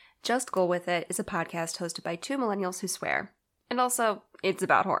Just Go With It is a podcast hosted by two millennials who swear. And also, it's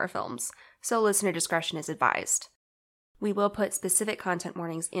about horror films, so listener discretion is advised. We will put specific content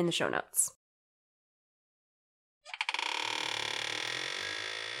warnings in the show notes.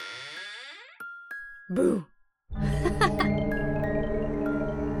 Boo.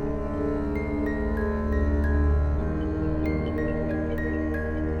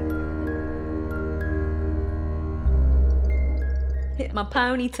 Hit my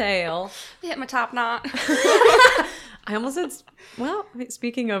ponytail. Hit my top knot. I almost said, well,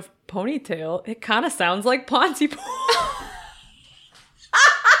 speaking of ponytail, it kind of sounds like Pontypool.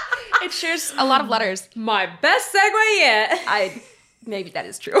 It shares a lot of letters. My best segue yet. Maybe that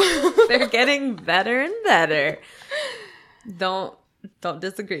is true. They're getting better and better. Don't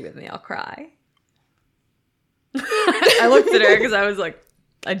disagree with me. I'll cry. I looked at her because I was like,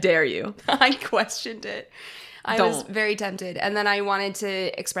 I dare you. I questioned it. I was very tempted. And then I wanted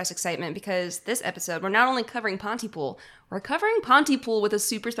to express excitement because this episode, we're not only covering Pontypool, we're covering Pontypool with a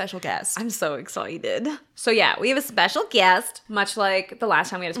super special guest. I'm so excited. So yeah, we have a special guest, much like the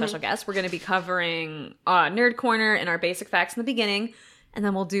last time we had a special guest. We're going to be covering Nerd Corner and our basic facts in the beginning. And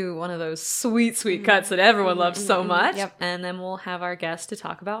then we'll do one of those sweet, sweet cuts that everyone loves so much. Yep. And then we'll have our guest to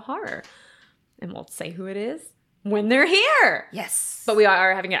talk about horror. And we'll say who it is when they're here. Yes. But we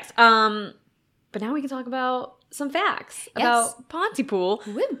are having guests. But now we can talk about some facts about Pontypool,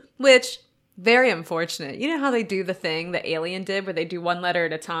 which, very unfortunate. You know how they do the thing that Alien did where they do one letter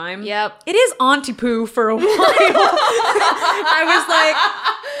at a time? Yep. It is Auntie-Poo for a while.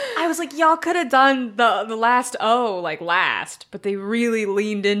 I was like, y'all could have done the last O like last, but they really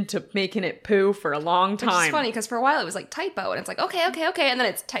leaned into making it poo for a long time. Which is funny because for a while it was like typo and it's like, okay, and then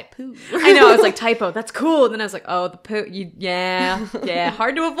it's type poo. I know, I was like, typo, that's cool. And then I was like, oh, the poo, yeah,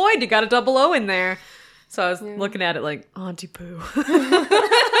 hard to avoid. You got a double O in there. So I was looking at it like, Auntie-Poo.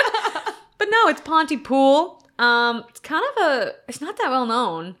 But no, it's Pontypool. It's not that well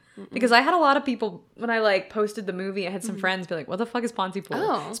known. Because I had a lot of people, when I like posted the movie, I had some friends be like, what the fuck is Pontypool?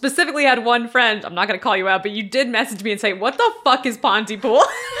 Oh. Specifically had one friend, I'm not going to call you out, but you did message me and say, what the fuck is Pontypool?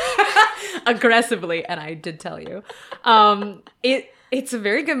 Aggressively. And I did tell you. It's a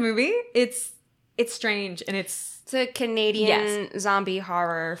very good movie. It's strange and it's a Canadian zombie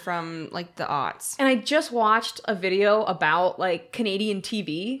horror from like the aughts. And I just watched a video about like Canadian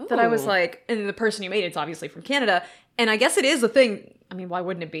TV that I was like, and the person who made it's obviously from Canada. And I guess it is a thing. I mean, why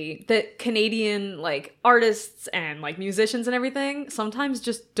wouldn't it be? That Canadian like artists and like musicians and everything sometimes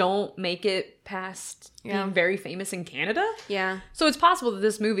just don't make it past being very famous in Canada. Yeah. So it's possible that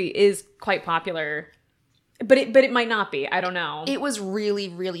this movie is quite popular. But it might not be. I don't know. It was really,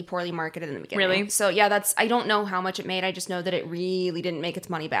 really poorly marketed in the beginning. Really? So yeah, I don't know how much it made. I just know that it really didn't make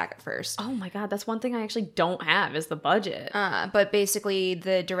its money back at first. Oh my God, that's one thing I actually don't have is the budget. But basically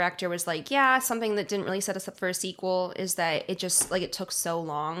the director was like, yeah, something that didn't really set us up for a sequel is that it just like it took so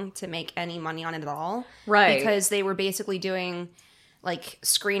long to make any money on it at all. Right. Because they were basically doing like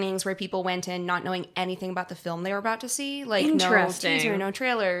screenings where people went in not knowing anything about the film they were about to see. Like no teaser, no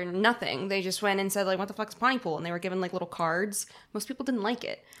trailer, nothing. They just went and said like, what the fuck's Pontypool? And they were given like little cards. Most people didn't like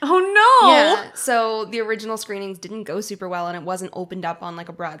it. Oh no! Yeah. So the original screenings didn't go super well and it wasn't opened up on like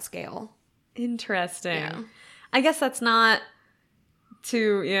a broad scale. Interesting. Yeah. I guess that's not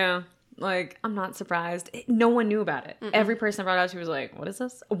too, like, I'm not surprised. No one knew about it. Every person I brought out to was like, what is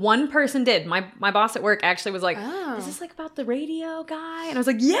this? One person did. My boss at work actually was like, is this like about the radio guy? And I was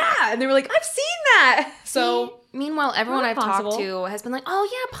like, yeah. And they were like, I've seen that. So meanwhile, everyone I've talked to has been like, oh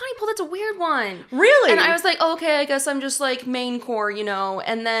yeah, Pontypool, that's a weird one. Really? And I was like, oh, okay, I guess I'm just like main core,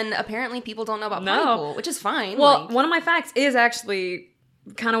 And then apparently people don't know about Pontypool, which is fine. Well, one of my facts is actually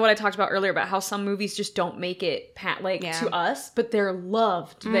kind of what I talked about earlier about how some movies just don't make it to us, but they're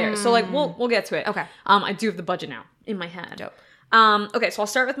loved there. So like we'll get to it. Okay. I do have the budget now in my head. Dope. Okay, so I'll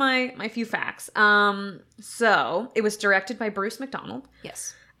start with my few facts. So it was directed by Bruce McDonald.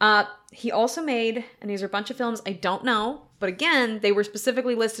 Yes. He also made, and these are a bunch of films I don't know, but again, they were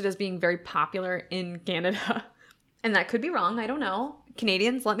specifically listed as being very popular in Canada. And that could be wrong. I don't know.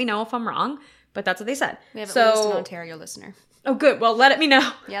 Canadians, let me know if I'm wrong, but that's what they said. We have at least an Ontario listener. Oh, good. Well, let me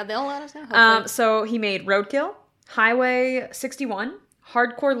know. Yeah, they'll let us know. So he made Roadkill, Highway 61,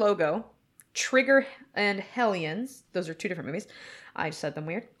 Hardcore Logo, Trigger and Hellions. Those are two different movies. I just said them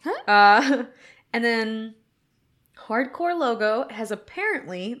weird. Huh? And then Hardcore Logo has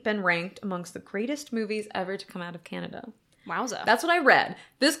apparently been ranked amongst the greatest movies ever to come out of Canada. Wowza. That's what I read.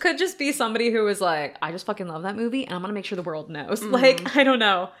 This could just be somebody who was like, I just fucking love that movie and I'm going to make sure the world knows. Like, I don't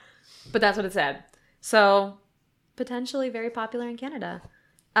know. But that's what it said. So potentially very popular in Canada.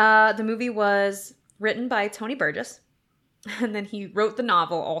 The movie was written by Tony Burgess. And then he wrote the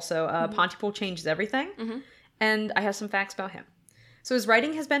novel also, Pontypool Changes Everything. Mm-hmm. And I have some facts about him. So his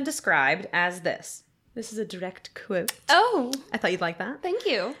writing has been described as this. This is a direct quote. Oh. I thought you'd like that. Thank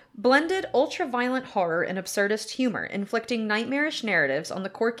you. Blended ultra-violent horror and absurdist humor, inflicting nightmarish narratives on the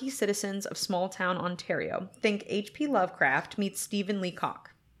quirky citizens of small-town Ontario. Think H.P. Lovecraft meets Stephen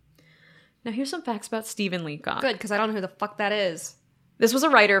Leacock. Now here's some facts about Stephen Leacock. Good, because I don't know who the fuck that is. This was a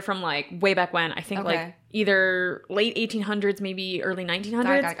writer from, like, way back when. I think, like, either late 1800s, maybe early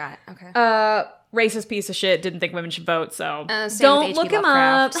 1900s. Got it. Okay. Racist piece of shit. Didn't think women should vote, so don't look him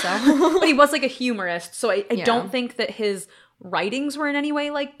up. So. But he was, like, a humorist, so I don't think that his writings were in any way,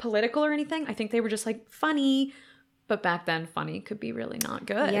 like, political or anything. I think they were just, like, funny. But back then, funny could be really not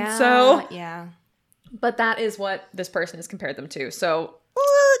good. Yeah. So, yeah. But that is what this person has compared them to. So,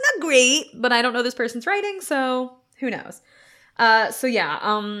 not great, but I don't know this person's writing, so who knows.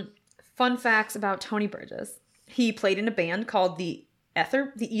 Fun facts about Tony Burgess. He played in a band called the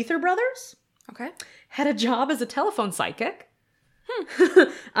Ether Brothers. Okay. Had a job as a telephone psychic.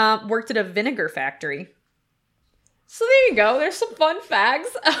 Worked at a vinegar factory. So there you go. There's some fun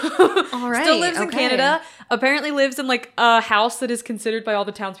facts. All right. Still lives in Canada. Apparently lives in like a house that is considered by all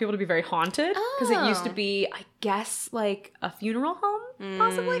the townspeople to be very haunted. Because it used to be, I guess, like a funeral home,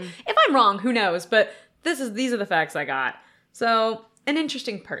 possibly. If I'm wrong, who knows? But these are the facts I got. So, an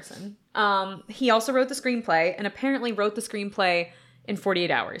interesting person. He also wrote the screenplay, and apparently wrote the screenplay in 48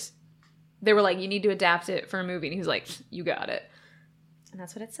 hours. They were like, you need to adapt it for a movie. And he was like, you got it. And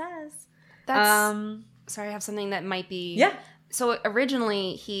that's what it says. Sorry, I have something that might be... Yeah. So,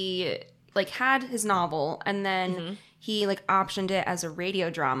 originally, he, like, had his novel, and then he, like, optioned it as a radio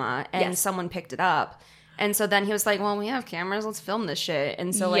drama, and someone picked it up. And so then he was like, well, we have cameras, let's film this shit.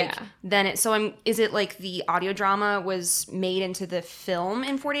 And so, like, is it like the audio drama was made into the film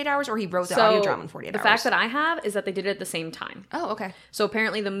in 48 hours, or he wrote the audio drama in 48 hours? The fact that I have is that they did it at the same time. Oh, okay. So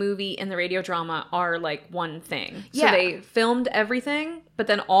apparently the movie and the radio drama are, like, one thing. So they filmed everything, but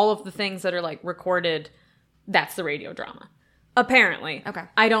then all of the things that are, like, recorded, that's the radio drama. Apparently. Okay.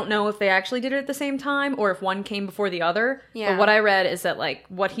 I don't know if they actually did it at the same time or if one came before the other. Yeah. But what I read is that, like,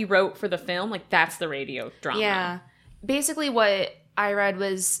 what he wrote for the film, like, that's the radio drama. Yeah. Basically what I read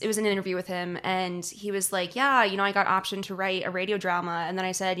was, it was an interview with him, and he was like, yeah, you know, I got optioned to write a radio drama, and then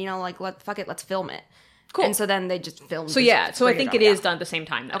I said, you know, like, fuck it, let's film it. Cool. And so then they just filmed it. So yeah, so I think it is done at the same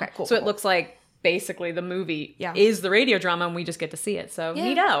time then. Okay, cool. So it looks like basically the movie is the radio drama and we just get to see it. So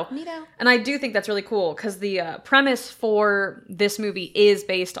neato. And I do think that's really cool because the premise for this movie is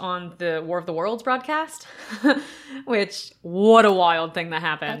based on the War of the Worlds broadcast, which, what a wild thing that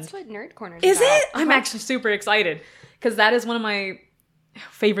happened. That's what Nerd Corner is about. It? I'm actually super excited because that is one of my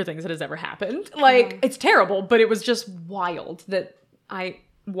favorite things that has ever happened. Like, it's terrible, but it was just wild I'm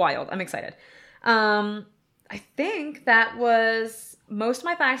excited. I think that was most of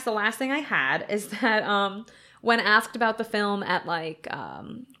my facts. The last thing I had is that when asked about the film at, like,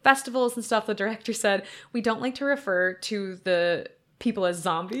 festivals and stuff, the director said, we don't like to refer to the people as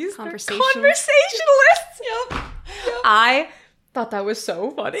zombies. Conversationalists. Yep. I thought that was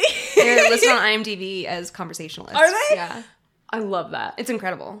so funny. They're listed on IMDb as conversationalists. Are they? Yeah. I love that. It's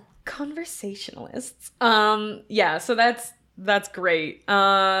incredible. Conversationalists. So that's great.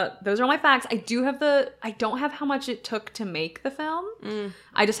 Those are all my facts. I don't have how much it took to make the film.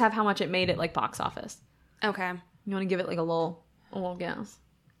 I just have how much it made at, like, box office. Okay. You want to give it, like, a little guess?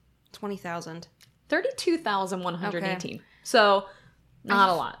 20,000. 32,118. Okay. So, not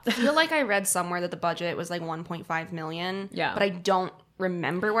a lot. I feel like I read somewhere that the budget was, like, 1.5 million. Yeah. But I don't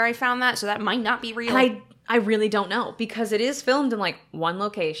remember where I found that, so that might not be real. I really don't know because it is filmed in, like, one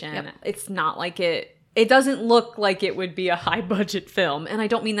location. Yep. It's not like it doesn't look like it would be a high budget film. And I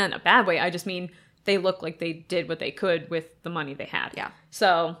don't mean that in a bad way. I just mean they look like they did what they could with the money they had. Yeah.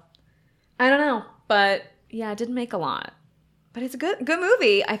 So, I don't know. But yeah, it didn't make a lot. But it's a good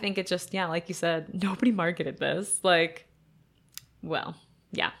movie. I think it just, like you said, nobody marketed this. Like, well,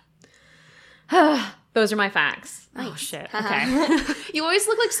 yeah. Those are my facts. Nice. Oh, shit. Okay. You always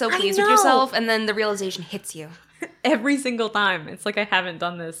look, like, so pleased with yourself, and then the realization hits you. Every single time. It's like I haven't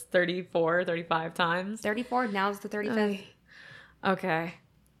done this 34, 35 times. 34? Now's the 35th. Okay.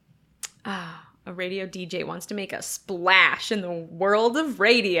 A radio DJ wants to make a splash in the world of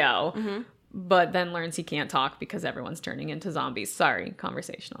radio, but then learns he can't talk because everyone's turning into zombies. Sorry,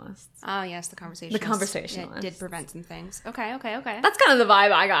 conversationalists. Oh, yes, the conversationalists. The conversationalists. It did prevent some things. Okay. That's kind of the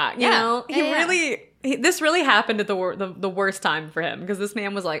vibe I got, you know? This really happened at the worst time for him because this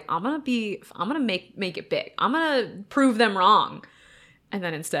man was like, I'm going to make it big. I'm going to prove them wrong. And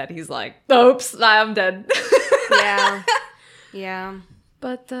then instead he's like, oops, I'm dead. Yeah.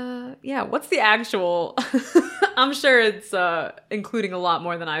 But, what's the actual I'm sure it's including a lot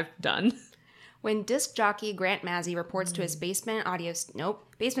more than I've done. When disc jockey Grant Mazzy reports to his basement radio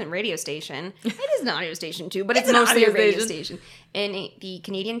station. It is an audio station too, but it's mostly a radio station. In the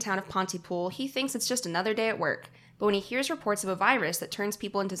Canadian town of Pontypool, he thinks it's just another day at work. But when he hears reports of a virus that turns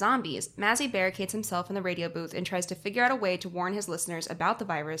people into zombies, Mazzy barricades himself in the radio booth and tries to figure out a way to warn his listeners about the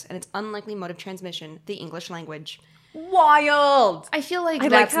virus and its unlikely mode of transmission, the English language. Wild! I feel like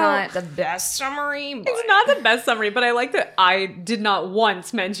that's not the best summary. But... It's not the best summary, but I like that I did not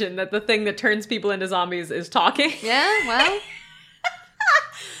once mention that the thing that turns people into zombies is talking. Yeah,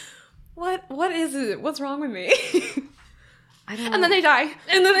 well... What is it? What's wrong with me? I don't know. And then they die.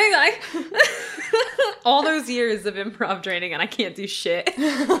 All those years of improv training and I can't do shit.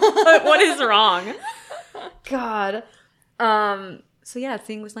 What is wrong? God. So yeah, it's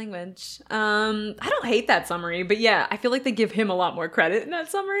the English language. I don't hate that summary, but yeah, I feel like they give him a lot more credit in that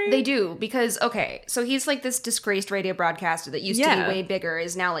summary. They do, because, okay, so he's like this disgraced radio broadcaster that used to be way bigger,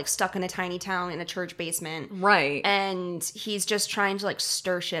 is now like stuck in a tiny town in a church basement. Right. And he's just trying to like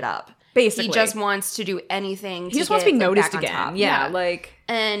stir shit up. Basically. He just wants to do anything to He just wants to be noticed back again. Yeah, like...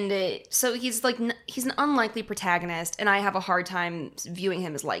 And so he's like, he's an unlikely protagonist, and I have a hard time viewing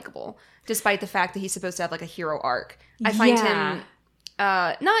him as likable, despite the fact that he's supposed to have like a hero arc. I find him...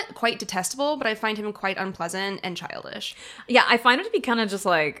 not quite detestable, but I find him quite unpleasant and childish. Yeah, I find him to be kind of just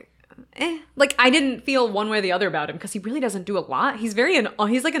like, Like, I didn't feel one way or the other about him because he really doesn't do a lot. He's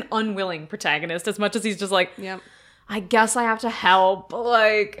he's like an unwilling protagonist as much as he's just like, yep. I guess I have to help.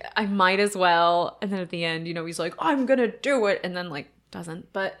 Like, I might as well. And then at the end, he's like, I'm gonna do it. And then, like,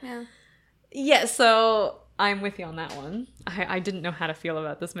 doesn't. But, yeah, so... I'm with you on that one. I didn't know how to feel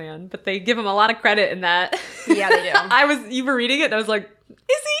about this man, but they give him a lot of credit in that. Yeah, they do. You were reading it and I was like,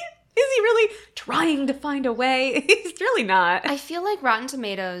 is he really trying to find a way? He's really not. I feel like Rotten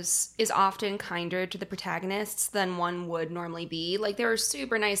Tomatoes is often kinder to the protagonists than one would normally be. Like, they were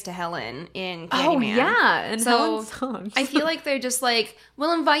super nice to Helen in Candyman. Oh, yeah. And so Helen sucks. I feel like they're just like,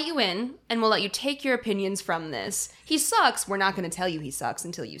 we'll invite you in and we'll let you take your opinions from this. He sucks. We're not going to tell you he sucks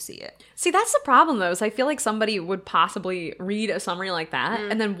until you see it. See, that's the problem, though, is I feel like somebody would possibly read a summary like that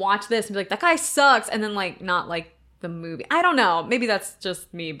and then watch this and be like, that guy sucks, and then, like, not like the movie. I don't know. Maybe that's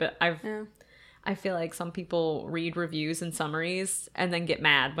just me, but I feel like some people read reviews and summaries and then get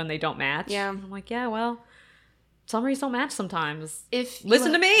mad when they don't match. Yeah. I'm like, yeah, well, summaries don't match sometimes.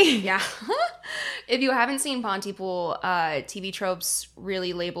 Listen to me. Yeah. If you haven't seen Pontypool, TV Tropes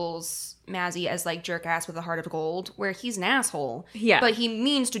really labels Mazzy as like jerk ass with a heart of gold, where he's an asshole. Yeah. But he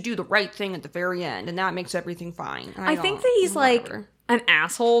means to do the right thing at the very end, and that makes everything fine. I think that he's like an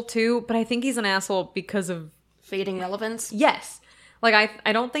asshole too, but I think he's an asshole because of fading relevance. Yes. Like,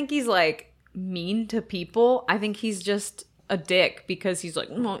 I don't think he's like mean to people. I think he's just a dick because he's like,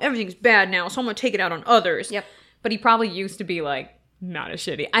 well, everything's bad now, so I'm gonna take it out on others. Yep. But he probably used to be like not as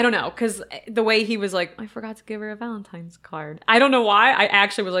shitty. I don't know, because the way he was like, I forgot to give her a Valentine's card. I don't know why. I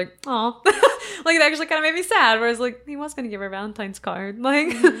actually was like, oh. Like, it actually kind of made me sad, where I was like, he was gonna give her a Valentine's card.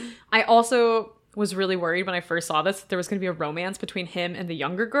 Like, I also was really worried when I first saw this that there was going to be a romance between him and the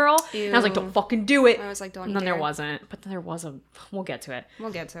younger girl. Ew. And I was like, don't fucking do it. I was like, don't. And then there wasn't. But then there was we'll get to it.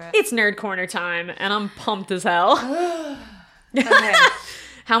 We'll get to it. It's Nerd Corner time, and I'm pumped as hell. Okay.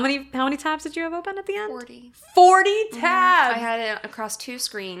 How many tabs did you have open at the end? 40. 40 tabs! I had it across 2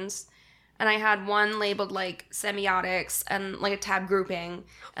 screens. And I had one labeled like semiotics and like a tab grouping.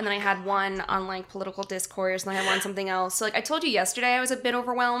 And then I had one on like political discourse, and I had one something else. So like I told you yesterday, I was a bit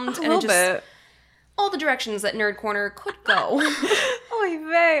overwhelmed. A little bit. All the directions that Nerd Corner could go. Oy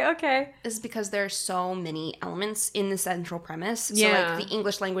vey, okay. Is because there are so many elements in the central premise. Yeah. So, like, the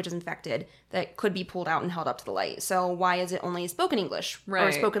English language is infected that could be pulled out and held up to the light. So, why is it only spoken English? Right.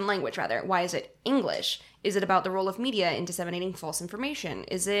 Or spoken language, rather? Why is it English? Is it about the role of media in disseminating false information?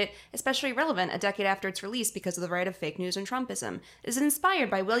 Is it especially relevant a decade after its release because of the rise of fake news and Trumpism? Is it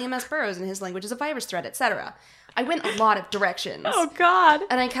inspired by William S. Burroughs and his language as a virus threat, etc.? I went a lot of directions. Oh, God.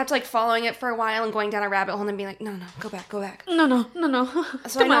 And I kept, like, following it for a while and going down a rabbit hole and being like, no, go back. No.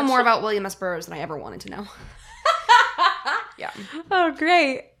 So I know more about William S. Burroughs than I ever wanted to know. Yeah. Oh,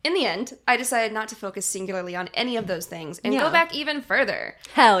 great. In the end, I decided not to focus singularly on any of those things and go back even further.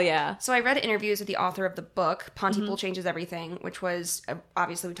 Hell yeah. So I read interviews with the author of the book, Pontypool Changes Everything, which was,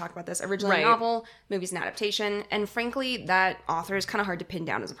 obviously we talked about this, originally a novel, movie's an adaptation, and frankly, that author is kind of hard to pin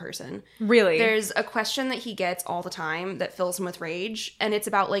down as a person. Really? There's a question that he gets all the time that fills him with rage, and it's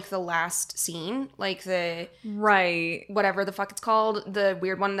about, like, the last scene, like the... Right. Whatever the fuck it's called, the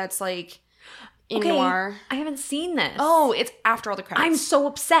weird one that's, like... Noir. I haven't seen this. Oh, it's after all the credits. I'm so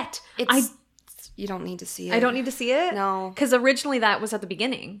upset. You don't need to see it. I don't need to see it? No. Because originally that was at the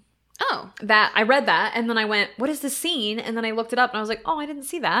beginning. Oh. That I read that, and then I went, what is this scene? And then I looked it up, and I was like, oh, I didn't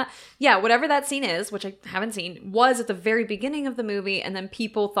see that. Yeah, whatever that scene is, which I haven't seen, was at the very beginning of the movie, and then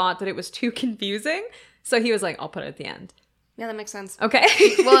people thought that it was too confusing. So he was like, I'll put it at the end. Yeah, that makes sense. Okay.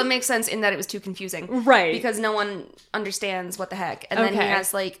 Well, it makes sense in that it was too confusing. Right. Because no one understands what the heck. And then he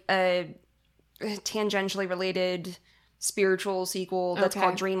has like a tangentially related spiritual sequel that's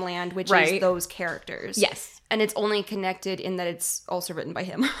called Dreamland, which is those characters. Yes. And it's only connected in that it's also written by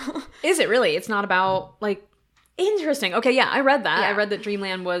him. Is it really? It's not about, like, interesting. Okay, yeah, I read that. Yeah. I read that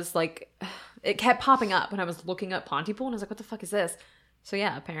Dreamland was, like, it kept popping up when I was looking up Pontypool, and I was like, what the fuck is this? So,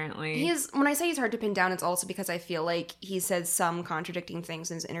 yeah, apparently. When I say he's hard to pin down, it's also because I feel like he says some contradicting things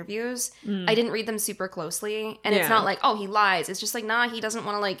in his interviews. I didn't read them super closely, and it's not like, oh, he lies. It's just like, nah, he doesn't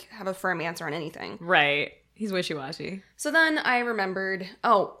want to, like, have a firm answer on anything. Right. He's wishy-washy. So then I remembered,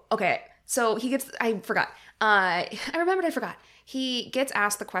 so he gets, I forgot. I forgot. He gets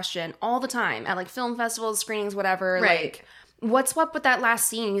asked the question all the time at, like, film festivals, screenings, whatever, like, what's up with that last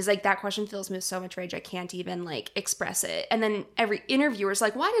scene? He's like, that question fills me with so much rage, I can't even, like, express it. And then every interviewer's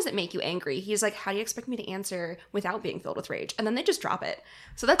like, why does it make you angry? He's like, how do you expect me to answer without being filled with rage? And then they just drop it.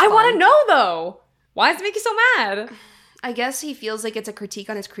 So that's fun. I want to know, though. Why does it make you so mad? I guess he feels like it's a critique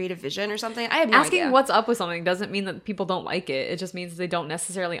on his creative vision or something. I have no idea. Asking what's up with something doesn't mean that people don't like it. It just means they don't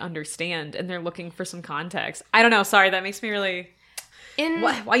necessarily understand and they're looking for some context. I don't know. Sorry, that makes me really...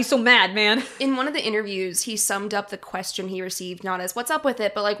 Why are you so mad, man? In one of the interviews, he summed up the question he received not as, what's up with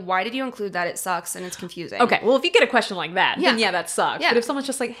it, but like, why did you include that? It sucks and it's confusing. Okay, well, if you get a question like that, then that sucks. Yeah. But if someone's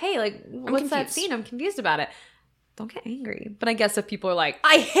just like, hey, like, what's that scene? I'm confused about it. Don't get angry. But I guess if people are like,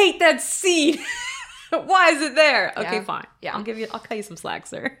 I hate that scene. Why is it there? Okay, fine. Yeah. I'll cut you some slack,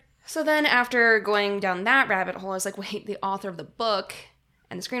 sir. So then after going down that rabbit hole, I was like, wait, the author of the book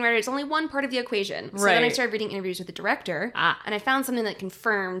and the screenwriter is only one part of the equation. So then I started reading interviews with the director, and I found something that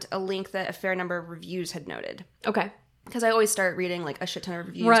confirmed a link that a fair number of reviews had noted. Okay. Because I always start reading, like, a shit ton of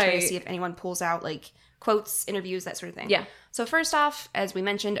reviews, trying to see if anyone pulls out, like, quotes, interviews, that sort of thing. Yeah. So first off, as we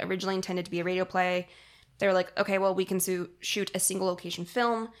mentioned, originally intended to be a radio play. They were like, okay, well, we can shoot a single location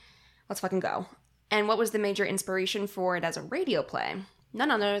film. Let's fucking go. And what was the major inspiration for it as a radio play?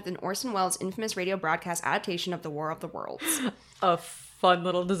 None other than Orson Welles' infamous radio broadcast adaptation of The War of the Worlds. A fun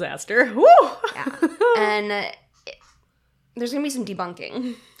little disaster. Woo! Yeah. And there's going to be some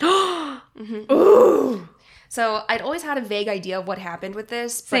debunking. Ooh! So I'd always had a vague idea of what happened with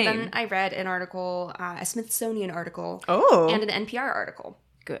this, but then I read an article, a Smithsonian article, and an NPR article.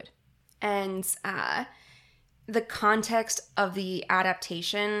 Good. And the context of the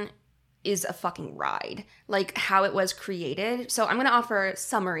adaptation is a fucking ride. Like, how it was created. So I'm going to offer a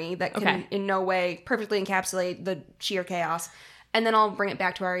summary that can in no way perfectly encapsulate the sheer chaos. And then I'll bring it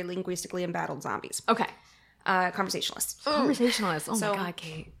back to our linguistically embattled zombies. Okay. Conversationalists. Conversationalists. Oh my God,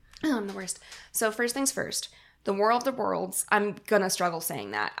 Kate. Oh, I'm the worst. So first things first. The War of the Worlds. I'm going to struggle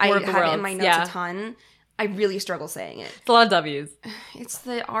saying that. I have it in my notes a ton. I really struggle saying it. It's a lot of W's. It's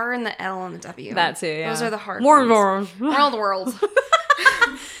the R and the L and the W. That too, yeah. Those are the hard ones. War of the Worlds.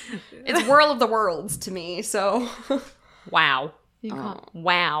 It's Whirl of the Worlds to me, so... Wow. Wow.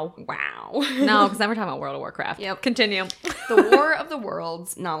 No, because then we're talking about World of Warcraft. Yep. Continue. The War of the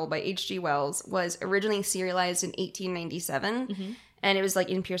Worlds novel by H.G. Wells was originally serialized in 1897, and it was, like,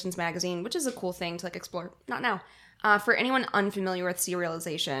 in Pearson's Magazine, which is a cool thing to, like, explore. Not now. For anyone unfamiliar with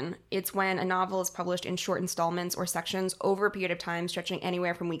serialization, it's when a novel is published in short installments or sections over a period of time stretching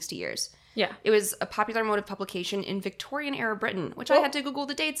anywhere from weeks to years. Yeah. It was a popular mode of publication in Victorian-era Britain, which I had to Google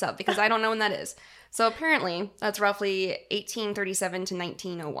the dates of because I don't know when that is. So apparently, that's roughly 1837 to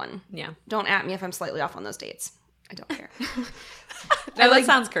 1901. Yeah. Don't at me if I'm slightly off on those dates. I don't care. No, that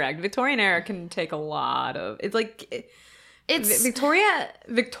sounds correct. Victorian era can take a lot of... It's like...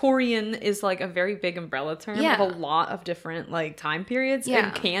 Victorian is like a very big umbrella term of a lot of different like time periods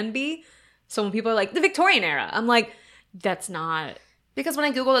and can be. So when people are like, the Victorian era, I'm like, that's not... Because when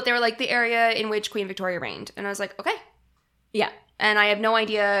I Googled it, they were like, the area in which Queen Victoria reigned. And I was like, okay. Yeah. And I have no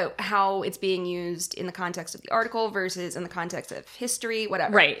idea how it's being used in the context of the article versus in the context of history,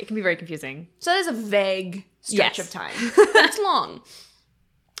 whatever. Right. It can be very confusing. So that is a vague stretch of time. It's long.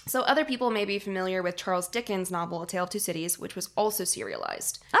 So other people may be familiar with Charles Dickens' novel A Tale of Two Cities, which was also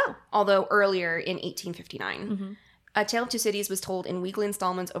serialized. Oh. Although earlier in 1859. A Tale of Two Cities was told in weekly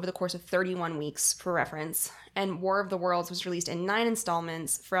installments over the course of 31 weeks, for reference. And War of the Worlds was released in 9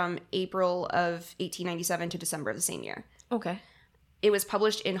 installments from April of 1897 to December of the same year. Okay. It was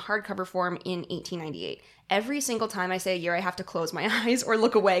published in hardcover form in 1898. Every single time I say a year, I have to close my eyes or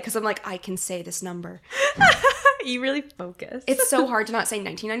look away because I'm like, I can say this number. You really focus. It's so hard to not say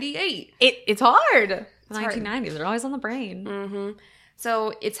 1998. It's hard. The 1990s, they're always on the brain.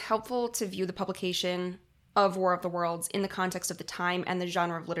 So it's helpful to view the publication of War of the Worlds in the context of the time and the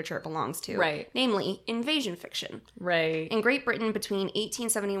genre of literature it belongs to. Right. Namely, invasion fiction. Right. In Great Britain between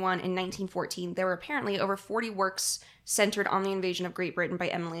 1871 and 1914, there were apparently over 40 works centered on the invasion of Great Britain by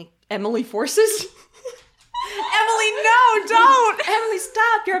Emily forces. Emily, no, don't! Emily,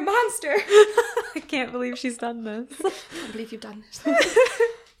 stop! You're a monster! I can't believe she's done this. I can't believe you've done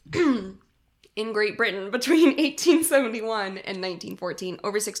this. In Great Britain between 1871 and 1914,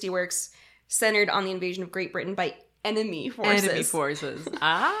 over 60 works centered on the invasion of Great Britain by enemy forces. Enemy forces.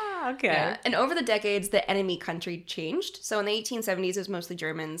 Ah, okay. Yeah. And over the decades, the enemy country changed. So in the 1870s, it was mostly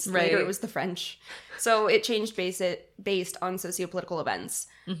Germans. Right. Later, it was the French. So it changed based on sociopolitical events.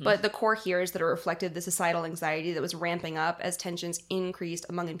 Mm-hmm. But the core here is that it reflected the societal anxiety that was ramping up as tensions increased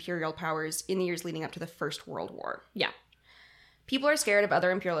among imperial powers in the years leading up to the First World War. Yeah. People are scared of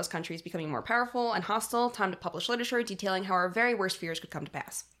other imperialist countries becoming more powerful and hostile. Time to publish literature detailing how our very worst fears could come to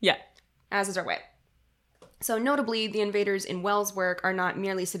pass. Yeah. As is our way. So notably, the invaders in Wells' work are not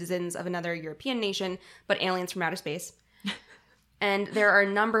merely citizens of another European nation, but aliens from outer space. And there are a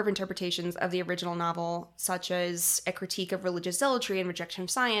number of interpretations of the original novel, such as a critique of religious zealotry and rejection of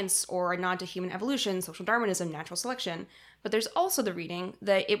science, or a nod to human evolution, social Darwinism, natural selection. But there's also the reading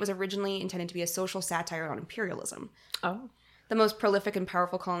that it was originally intended to be a social satire on imperialism. Oh. The most prolific and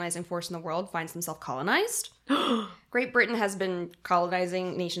powerful colonizing force in the world finds themselves colonized. Great Britain has been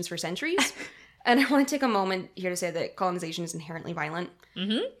colonizing nations for centuries. And I want to take a moment here to say that colonization is inherently violent.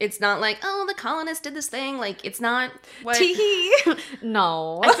 Mm-hmm. It's not like, oh, the colonists did this thing. Like, it's not what... Tee-hee.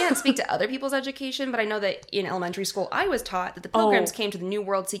 No. I can't speak to other people's education, but I know that in elementary school, I was taught that the Pilgrims came to the New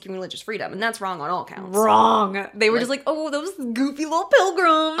World seeking religious freedom, and that's wrong on all counts. Wrong. They were just like, oh, those goofy little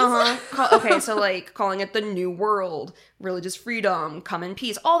pilgrims. Uh-huh. Okay, so, like, calling it the New World, religious freedom, come in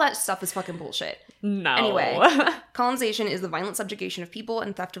peace, all that stuff is fucking bullshit. No. Anyway, colonization is the violent subjugation of people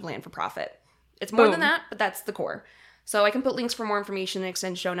and theft of land for profit. It's more than that, but that's the core. So I can put links for more information and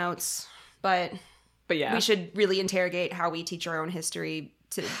extend show notes, but yeah, we should really interrogate how we teach our own history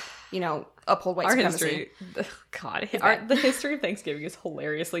to, you know, uphold white supremacy. God, the history of Thanksgiving is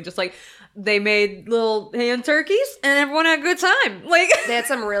hilariously just like they made little hand turkeys and everyone had a good time. Like they had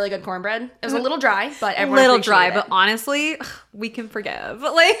some really good cornbread. It was a little dry, but everyone appreciated it. But honestly, we can forgive.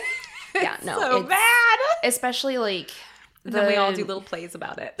 Like yeah, no, so bad. Especially like. And then we all do little plays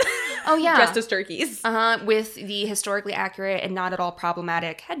about it. Oh, yeah. Dressed as turkeys. With the historically accurate and not at all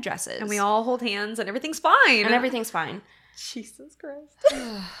problematic headdresses. And we all hold hands and everything's fine. And everything's fine. Jesus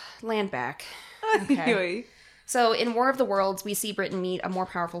Christ. Land back. Okay. Anyway. So in War of the Worlds, we see Britain meet a more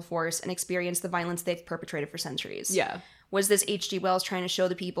powerful force and experience the violence they've perpetrated for centuries. Yeah. Was this H.G. Wells trying to show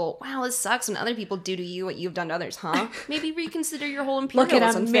the people, wow, this sucks when other people do to you what you've done to others, huh? Maybe reconsider your whole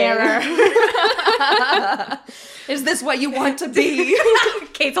imperialism thing. Look at a mirror. Is this what you want to be?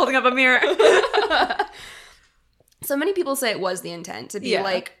 Kate's holding up a mirror. So many people say it was the intent to be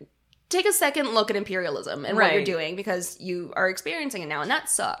like, take a second look at imperialism and what you're doing because you are experiencing it now, and that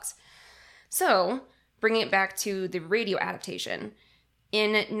sucks. So, bringing it back to the radio adaptation.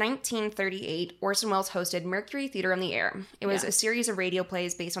 In 1938, Orson Welles hosted Mercury Theater on the Air. It was a series of radio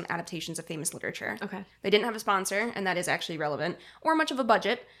plays based on adaptations of famous literature. Okay. They didn't have a sponsor, and that is actually relevant, or much of a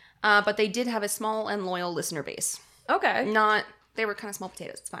budget, but they did have a small and loyal listener base. Okay. They were kind of small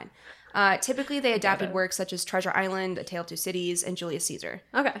potatoes, it's fine. Typically, they adapted works such as Treasure Island, A Tale of Two Cities, and Julius Caesar.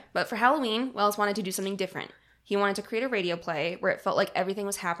 Okay. But for Halloween, Welles wanted to do something different. He wanted to create a radio play where it felt like everything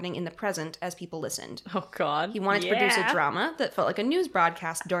was happening in the present as people listened. Oh, God. He wanted to produce a drama that felt like a news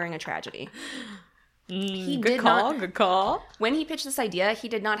broadcast during a tragedy. Good call. When he pitched this idea, he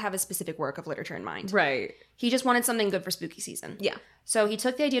did not have a specific work of literature in mind. Right. He just wanted something good for spooky season. Yeah. So he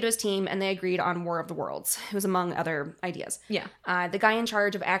took the idea to his team, and they agreed on War of the Worlds. It was among other ideas. Yeah. The guy in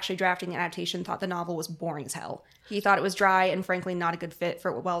charge of actually drafting the adaptation thought the novel was boring as hell. He thought it was dry and frankly not a good fit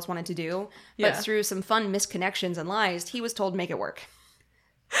for what Welles wanted to do. But through some fun misconnections and lies, he was told make it work.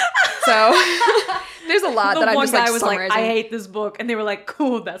 So there's a lot that I'm just like summarizing. Like, I hate this book. And they were like,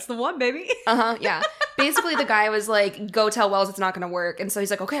 cool, that's the one, baby. Yeah. Basically, the guy was like, go tell Welles it's not going to work. And so he's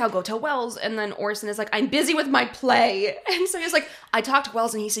like, okay, I'll go tell Welles. And then Orson is like, I'm busy with my play. And so he's like, I talked to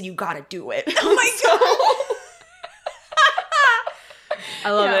Welles and he said, you got to do it. Oh my God.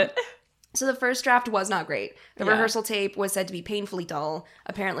 I love it. So the first draft was not great. The rehearsal tape was said to be painfully dull.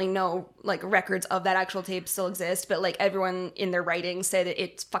 Apparently no, like, records of that actual tape still exist, but, like, everyone in their writing said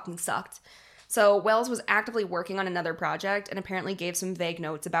it fucking sucked. So Welles was actively working on another project and apparently gave some vague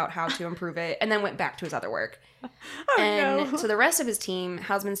notes about how to improve it and then went back to his other work. So the rest of his team,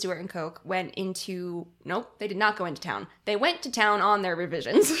 Housman, Stewart, and Koch, went into... Nope, they did not go into town. They went to town on their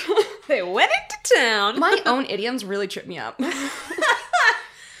revisions. They went into town? My own idioms really trip me up.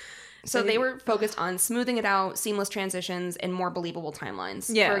 So they were focused on smoothing it out, seamless transitions, and more believable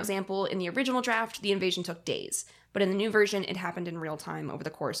timelines. Yeah. For example, in the original draft, the invasion took days. But in the new version, it happened in real time over the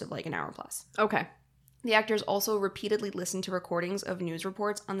course of like an hour plus. Okay. The actors also repeatedly listened to recordings of news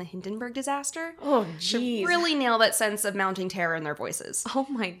reports on the Hindenburg disaster. Oh, To jeez. really nail that sense of mounting terror in their voices. Oh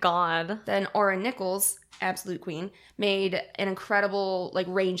my god. Then Aura Nichols, absolute queen, made an incredible like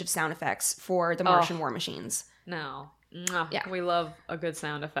range of sound effects for the Martian war machines. No. Mwah. Yeah. We love a good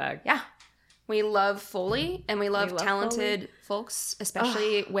sound effect. Yeah. We love Foley, and we love talented folks,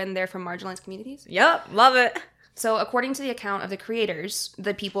 especially when they're from marginalized communities. Yep. Love it. So according to the account of the creators,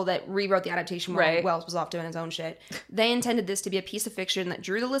 the people that rewrote the adaptation while Right. Wells was off doing his own shit, they intended this to be a piece of fiction that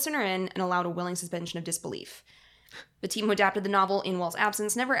drew the listener in and allowed a willing suspension of disbelief. The team who adapted the novel in Wells'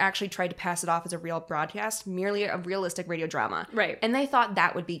 absence never actually tried to pass it off as a real broadcast, merely a realistic radio drama. Right. And they thought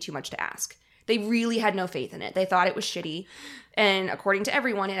that would be too much to ask. They really had no faith in it. They thought it was shitty. And according to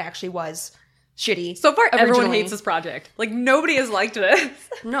everyone, it actually was shitty. So far, everyone originally. hates this project. Like, nobody has liked this.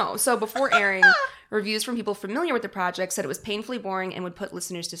 No. So before airing, reviews from people familiar with the project said it was painfully boring and would put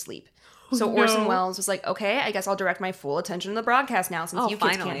listeners to sleep. So no. Orson Welles was like, okay, I guess I'll direct my full attention to the broadcast now since you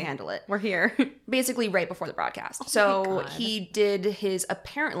kids finally. can't handle it. We're here. Basically right before the broadcast. So he did his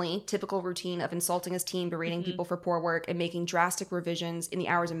apparently typical routine of insulting his team, berating people for poor work, and making drastic revisions in the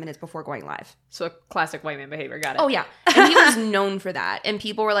hours and minutes before going live. So classic white man behavior. Got it. Oh, yeah. And he was known for that. And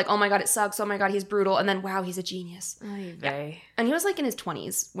people were like, oh my God, it sucks. Oh my God, he's brutal. And then, wow, he's a genius. Yeah. And he was like in his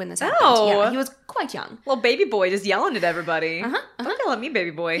 20s when this happened. Oh. Yeah, he was quite young. Little baby boy just yelling at everybody. Don't yell at me,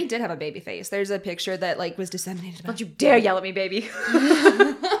 baby boy. He did have a baby face. There's a picture that like was disseminated about. Don't you dare yell at me, baby.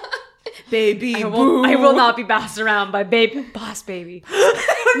 Baby, I will not be bossed around by baby. Boss baby.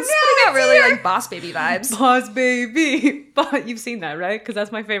 I got really like boss baby vibes. Boss baby. But you've seen that, right? Because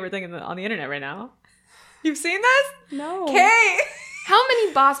that's my favorite thing on the internet right now. You've seen this? No. Okay. How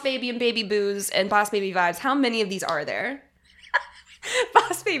many boss baby and baby boos and boss baby vibes? How many of these are there?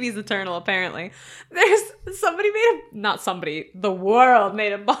 Boss baby's eternal, apparently. The world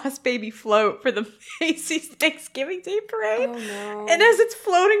made a boss baby float for the Macy's Thanksgiving Day Parade. Oh, no. And as it's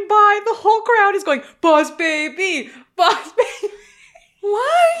floating by, the whole crowd is going, boss baby, boss baby.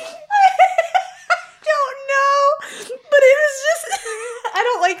 What? I don't know. But it was just, I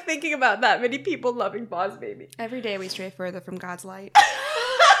don't like thinking about that many people loving boss baby. Every day we stray further from God's light.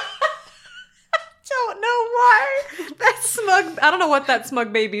 Don't know why. That smug, I don't know what that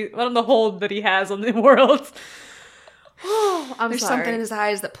smug baby, I don't know the hold that he has on the world. Oh, There's something in his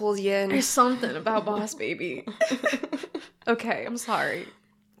eyes that pulls you in. There's something about Boss Baby. Okay, I'm sorry.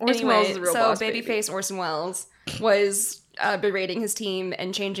 Orson Welles is a real boss baby. Babyface Orson Welles was berating his team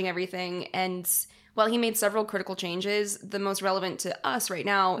and changing everything. And while he made several critical changes, the most relevant to us right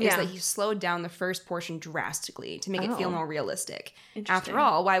now is that he slowed down the first portion drastically to make it feel more realistic. After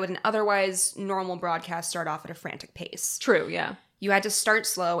all, why would an otherwise normal broadcast start off at a frantic pace? True, yeah. You had to start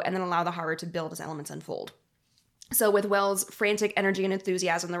slow and then allow the horror to build as elements unfold. So with Wells' frantic energy and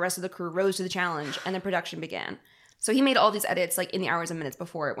enthusiasm, the rest of the crew rose to the challenge and the production began. So he made all these edits like in the hours and minutes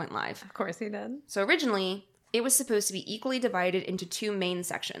before it went live. Of course he did. So originally, it was supposed to be equally divided into two main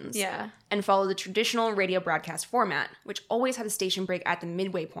sections. Yeah. And follow the traditional radio broadcast format, which always had a station break at the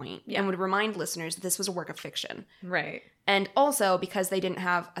midway point and would remind listeners that this was a work of fiction. Right. And also, because they didn't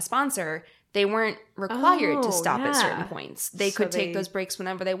have a sponsor, they weren't required to stop at certain points. They could take those breaks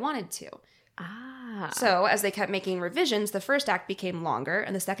whenever they wanted to. So, as they kept making revisions, the first act became longer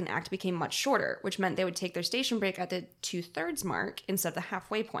and the second act became much shorter, which meant they would take their station break at the 2/3 mark instead of the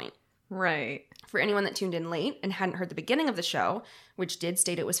halfway point. Right. For anyone that tuned in late and hadn't heard the beginning of the show, which did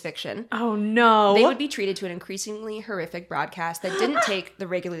state it was fiction, oh no, they would be treated to an increasingly horrific broadcast that didn't take the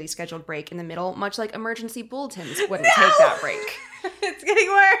regularly scheduled break in the middle, much like emergency bulletins wouldn't take that break. It's getting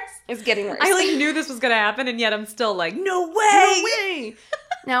worse. It's getting worse. I knew this was going to happen, and yet I'm still like, no way! No way!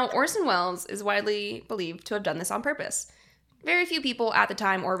 Now, Orson Welles is widely believed to have done this on purpose. Very few people at the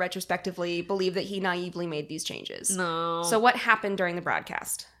time or retrospectively believe that he naively made these changes. No. So what happened during the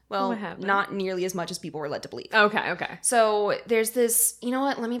broadcast? Well, What happened? not nearly as much as people were led to believe. Okay. So there's this, you know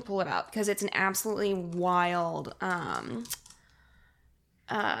what? Let me pull it up because it's an absolutely wild,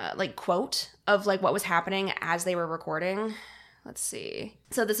 quote of like what was happening as they were recording. Let's see.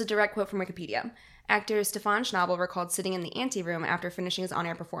 So this is a direct quote from Wikipedia. Actor Stefan Schnabel recalled sitting in the anteroom after finishing his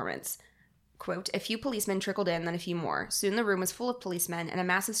on-air performance. Quote, a few policemen trickled in, then a few more. Soon the room was full of policemen, and a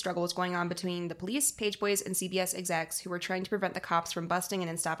massive struggle was going on between the police, page boys, and CBS execs who were trying to prevent the cops from busting in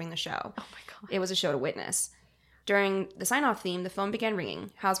and stopping the show. Oh my god. It was a show to witness. During the sign-off theme, the phone began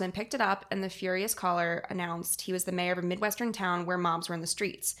ringing. Hausman picked it up, and the furious caller announced he was the mayor of a Midwestern town where mobs were in the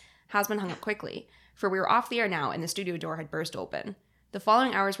streets. Hausman hung up quickly, for we were off the air now, and the studio door had burst open. The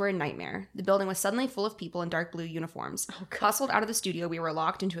following hours were a nightmare. The building was suddenly full of people in dark blue uniforms. Hustled out of the studio, we were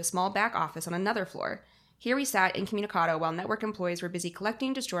locked into a small back office on another floor. Here we sat incommunicado while network employees were busy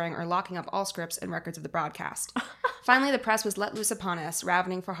collecting, destroying, or locking up all scripts and records of the broadcast. Finally, the press was let loose upon us,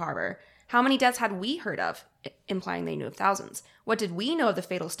 ravening for horror. How many deaths had we heard of? Implying they knew of thousands. What did we know of the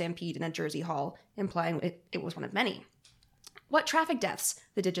fatal stampede in a Jersey hall? Implying it was one of many. What traffic deaths?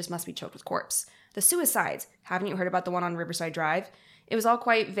 The ditches must be choked with corpse. The suicides. Haven't you heard about the one on Riverside Drive? It was all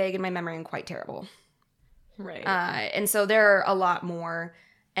quite vague in my memory and quite terrible. Right. And so there are a lot more.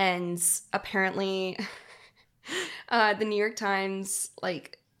 And apparently, the New York Times,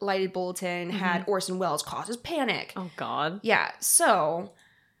 lighted bulletin had Orson Welles causes panic. Oh, God. Yeah. So,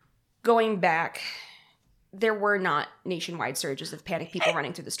 going back, there were not nationwide surges of panic people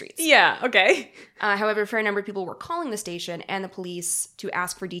running through the streets. Yeah, okay. However, a fair number of people were calling the station and the police to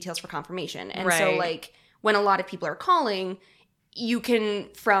ask for details for confirmation. And so, when a lot of people are calling, you can,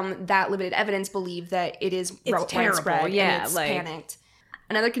 from that limited evidence, believe that it's widespread and it's panicked.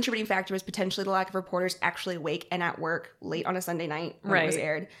 Another contributing factor was potentially the lack of reporters actually awake and at work late on a Sunday night when it was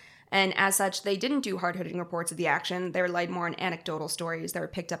aired. And as such, they didn't do hard-hitting reports of the action. They relied more on anecdotal stories that were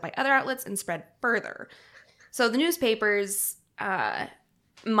picked up by other outlets and spread further. So the newspapers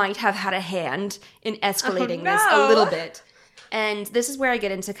might have had a hand in escalating this a little bit. And this is where I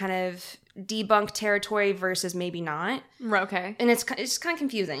get into kind of debunk territory versus maybe not. Okay. And it's kind of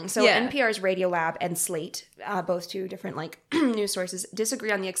confusing. So NPR's Radiolab and Slate, both two different news sources,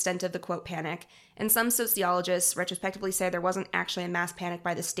 disagree on the extent of the quote panic. And some sociologists retrospectively say there wasn't actually a mass panic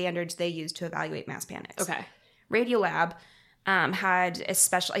by the standards they used to evaluate mass panics. Okay. Radiolab had a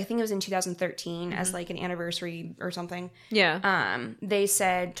special, I think it was in 2013 as an anniversary or something. Yeah. They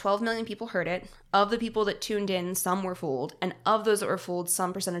said 12 million people heard it. Of the people that tuned in, some were fooled. And of those that were fooled,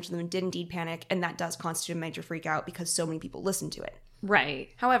 some percentage of them did indeed panic. And that does constitute a major freak out because so many people listened to it. Right.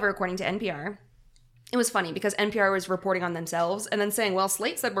 However, according to NPR, it was funny because NPR was reporting on themselves and then saying, well,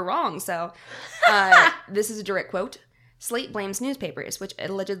 Slate said we're wrong. So this is a direct quote. Slate blames newspapers, which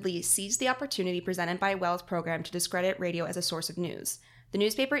allegedly seized the opportunity presented by Wells' program to discredit radio as a source of news. The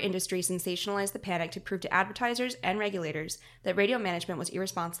newspaper industry sensationalized the panic to prove to advertisers and regulators that radio management was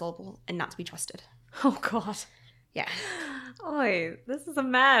irresponsible and not to be trusted. Oh, God. Yeah. Oy, this is a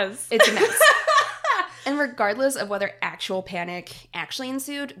mess. It's a mess. And regardless of whether actual panic actually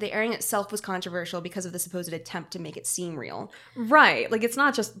ensued, the airing itself was controversial because of the supposed attempt to make it seem real. Right. It's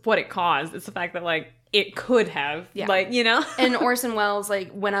not just what it caused. It's the fact that, it could have. Yeah. And Orson Welles,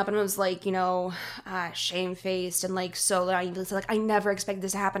 went up and was, shamefaced and, so naive. I never expected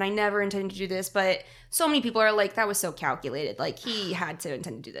this to happen. I never intended to do this. But so many people are that was so calculated. He had to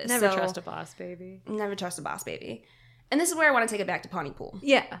intend to do this. Never trust a boss, baby. Never trust a boss, baby. And this is where I want to take it back to Pontypool.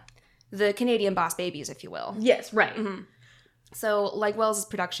 Yeah. The Canadian boss babies, if you will. Yes, right. Mm-hmm. So, like Wells'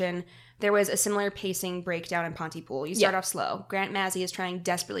 production, there was a similar pacing breakdown in Pontypool. You start off slow. Grant Mazzy is trying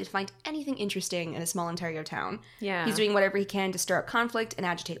desperately to find anything interesting in a small Ontario town. Yeah. He's doing whatever he can to stir up conflict and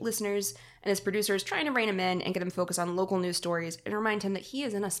agitate listeners, and his producer is trying to rein him in and get him focused on local news stories and remind him that he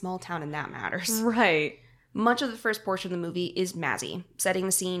is in a small town and that matters. Right. Much of the first portion of the movie is Mazzy, setting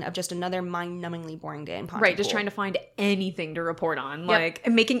the scene of just another mind-numbingly boring day in Pontypool. Right, just trying to find anything to report on.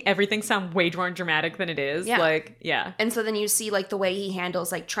 And making everything sound way more dramatic than it is. Yeah. And so then you see, the way he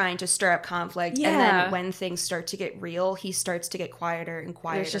handles, trying to stir up conflict. Yeah. And then when things start to get real, he starts to get quieter and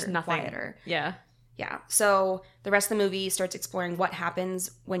quieter. There's just nothing. Quieter. Yeah. Yeah. So the rest of the movie starts exploring what happens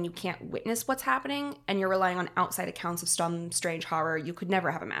when you can't witness what's happening and you're relying on outside accounts of some strange horror you could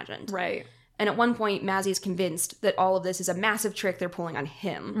never have imagined. Right. And at one point, Mazzy is convinced that all of this is a massive trick they're pulling on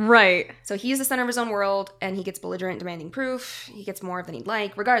him. Right. So he's the center of his own world, and he gets belligerent, demanding proof. He gets more than he'd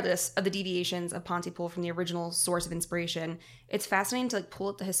like, regardless of the deviations of Pontypool from the original source of inspiration. It's fascinating to pull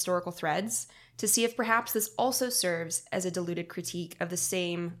at the historical threads to see if perhaps this also serves as a diluted critique of the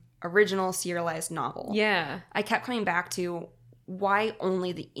same original serialized novel. Yeah. I kept coming back to why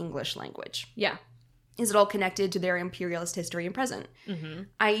only the English language? Yeah. Is it all connected to their imperialist history and present? Mm-hmm.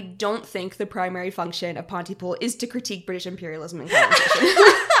 I don't think the primary function of Pontypool is to critique British imperialism and colonization.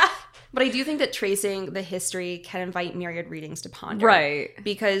 But I do think that tracing the history can invite myriad readings to ponder. Right.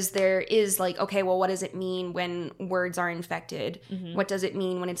 Because there is okay, well, what does it mean when words are infected? Mm-hmm. What does it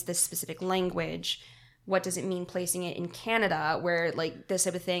mean when it's this specific language? What does it mean placing it in Canada where, this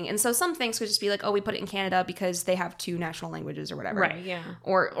type of thing? And so some things could just be we put it in Canada because they have two national languages or whatever. Right, yeah.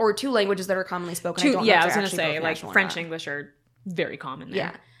 Or two languages that are commonly spoken. I was going to say, French, English are very common there.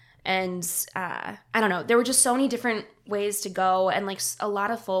 Yeah. And, I don't know. There were just so many different ways to go. And, a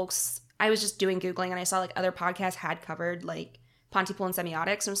lot of folks, I was just doing Googling and I saw, other podcasts had covered, Pontypool and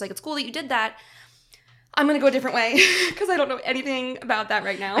semiotics. And I was it's cool that you did that. I'm going to go a different way because I don't know anything about that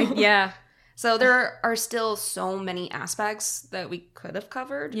right now. Yeah. So there are still so many aspects that we could have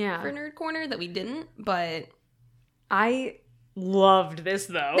covered for Nerd Corner that we didn't, but I loved this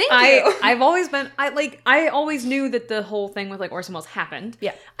though. Thank you. I always knew that the whole thing with like Orson Welles happened.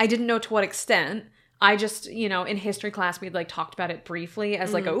 Yeah. I didn't know to what extent. I just, in history class we'd like talked about it briefly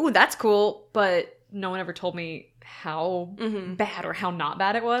as like, ooh, that's cool, but no one ever told me how bad or how not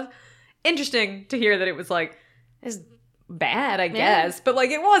bad it was. Interesting to hear that it was like, it's bad, I guess, but like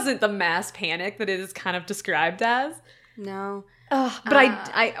it wasn't the mass panic that it is kind of described as. No. But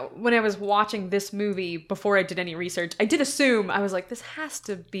I when I was watching this movie before I did any research, I did assume, I was like, this has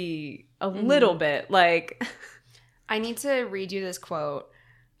to be a little bit like. I need to read you this quote,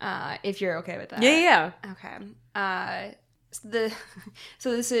 if you're okay with that. Yeah. Okay.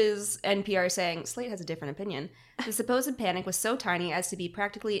 So this is NPR saying, Slate has a different opinion. The supposed panic was so tiny as to be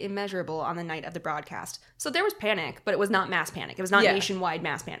practically immeasurable on the night of the broadcast. So there was panic, but it was not mass panic. It was not nationwide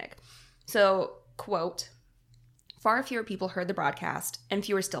mass panic. So, quote, far fewer people heard the broadcast, and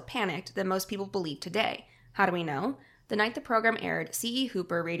fewer still panicked than most people believe today. How do we know? The night the program aired, C.E.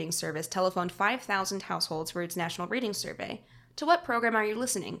 Hooper Ratings Service telephoned 5,000 households for its national ratings survey. To what program are you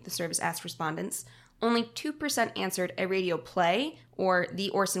listening? The service asked respondents. Only 2% answered a radio play or the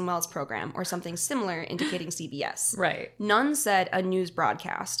Orson Welles program or something similar, indicating CBS. Right. None said a news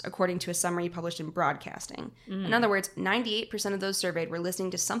broadcast, according to a summary published in Broadcasting. In other words, 98% of those surveyed were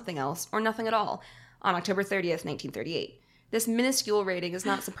listening to something else or nothing at all on October 30th, 1938. This minuscule rating is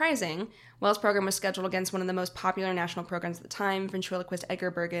not surprising. Welles' program was scheduled against one of the most popular national programs at the time, ventriloquist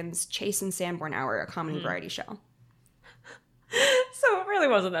Edgar Bergen's Chase and Sanborn Hour, a comedy variety show. So it really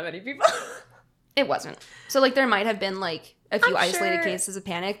wasn't that many people. It wasn't. So, like, there might have been, like, a few isolated sure. cases of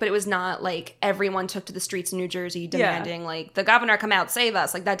panic, but it was not, like, everyone took to the streets in New Jersey demanding, like, the governor come out, save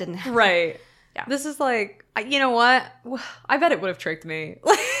us. Like, that didn't happen. Right. Yeah. This is like, you know what? I bet it would have tricked me.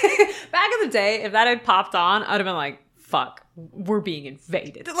 Back in the day, if that had popped on, I'd have been like, fuck, we're being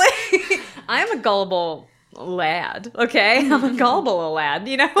invaded. Like, I'm a gullible lad, okay? I'm a gullible lad,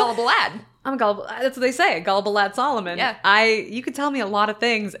 Gullible lad. I'm a gullible. That's what they say. Gullible lad Solomon. Yeah. You could tell me a lot of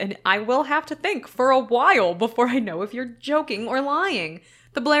things, and I will have to think for a while before I know if you're joking or lying.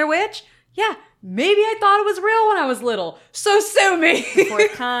 The Blair Witch? Yeah, maybe I thought it was real when I was little. So sue me.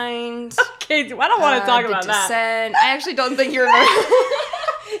 Fourth Kind. Okay, I don't want to talk about that. Descent. I actually don't think you remember.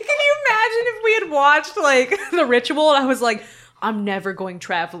 Can you imagine if we had watched like The Ritual and I was like, I'm never going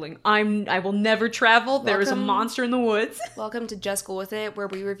traveling. I will never travel. There is a monster in the woods. Welcome to Just Go With It, where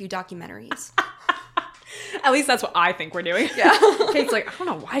we review documentaries. At least that's what I think we're doing. Yeah. Kate's like, I don't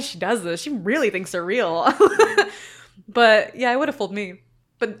know why she does this. She really thinks they're real. But yeah, it would have fooled me.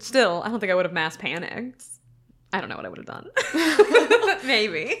 But still, I don't think I would have mass panicked. I don't know what I would have done.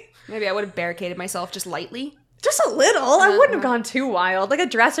 Maybe I would have barricaded myself just lightly. Just a little. I wouldn't have gone too wild. Like a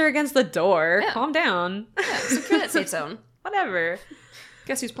dresser against the door. Yeah. Calm down. Yeah, secure that safe zone. Whatever.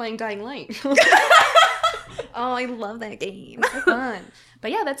 Guess who's playing Dying Light? Oh, I love that game. So fun.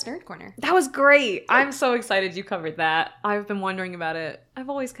 But yeah, that's Nerd Corner. That was great. I'm so excited you covered that. I've been wondering about it. I've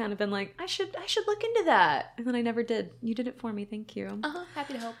always kind of been like, I should look into that. And then I never did. You did it for me. Thank you.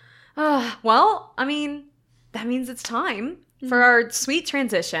 Happy to help. Well, I mean, that means it's time for our sweet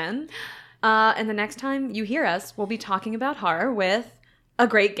transition. And the next time you hear us, we'll be talking about horror with a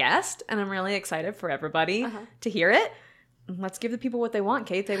great guest. And I'm really excited for everybody to hear it. Let's give the people what they want,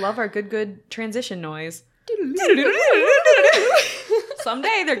 Kate. They love our good transition noise.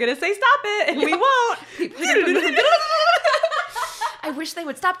 Someday they're going to say stop it, and we won't. I wish they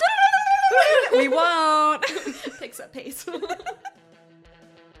would stop. We won't. Picks up pace.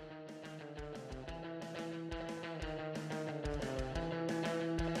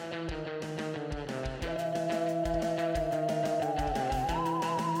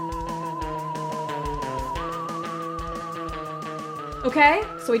 Okay,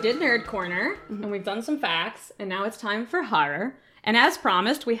 so we did Nerd Corner, and we've done some facts, and now it's time for horror. And as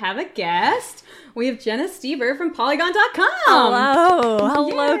promised, we have a guest. We have Jenna Stever from Polygon.com.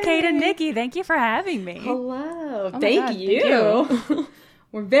 Hello, Kate and Nikki. Thank you for having me. Hello. Thank you.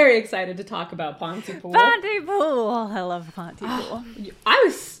 We're very excited to talk about Pontypool. Pontypool. I love Pontypool.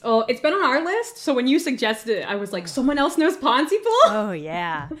 It's been on our list, so when you suggested it, I was like, someone else knows Pontypool? Oh,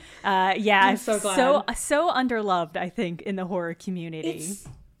 yeah. I'm so glad. So underloved, I think, in the horror community.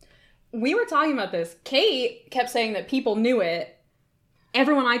 We were talking about this. Kate kept saying that people knew it.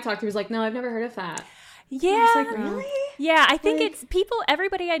 Everyone I talked to was like, no, I've never heard of that. Yeah. I was like, really? Yeah, I think it's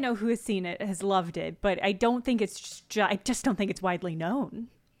everybody I know who has seen it has loved it, but I don't think I just don't think it's widely known.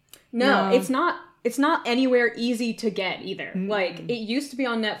 No, it's not. It's not anywhere easy to get either. Like, it used to be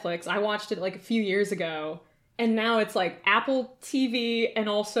on Netflix. I watched it like a few years ago. And now it's like Apple TV and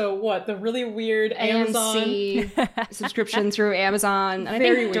also the really weird Amazon AMC subscription through Amazon. And I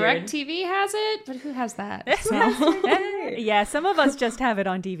think DirecTV has it, but who has that? So. Yeah, some of us just have it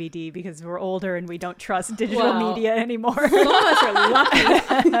on DVD because we're older and we don't trust digital media anymore. Some of us are lucky.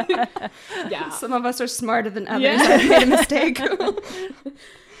 Yeah. Some of us are smarter than others. Yeah. I've made a mistake.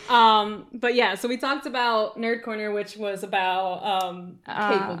 But yeah, so we talked about Nerd Corner, which was about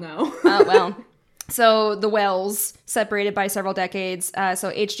Kate will know. Well. So the Wells, separated by several decades.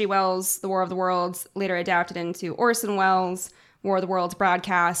 So H.G. Wells, The War of the Worlds, later adapted into Orson Welles' War of the Worlds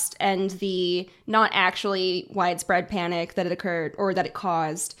broadcast, and the not actually widespread panic that it occurred or that it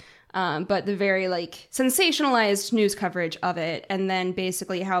caused, but the very like sensationalized news coverage of it, and then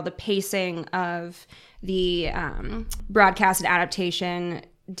basically how the pacing of the broadcast and adaptation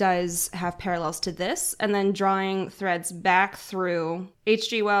does have parallels to this, and then drawing threads back through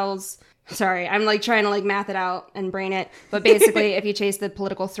H.G. Wells. Sorry, I'm like trying to like math it out and brain it. But basically, if you chase the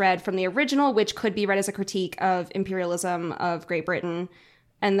political thread from the original, which could be read as a critique of imperialism of Great Britain,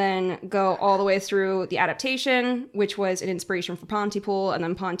 and then go all the way through the adaptation, which was an inspiration for Pontypool, and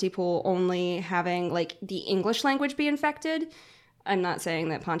then Pontypool only having like the English language be infected. I'm not saying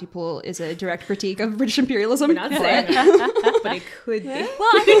that Pontypool is a direct critique of British imperialism. We're not saying that, but it could be. Well,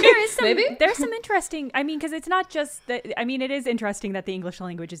 I think there is some, there's some interesting, I mean, because it's not just that, I mean, it is interesting that the English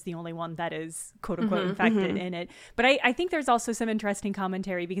language is the only one that is quote unquote infected in it. But I think there's also some interesting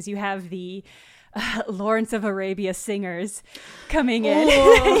commentary because you have the Lawrence of Arabia singers coming in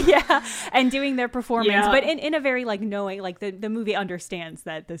and doing their performance, but in a very like knowing, like the movie understands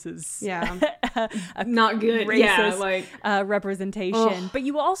that this is a not good racist representation. But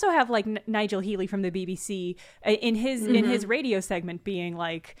you also have like Nigel Healy from the BBC in his radio segment being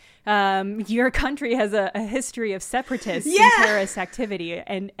like, your country has a history of separatists and terrorist activity,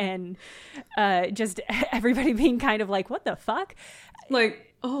 and just everybody being kind of like, what the fuck, like.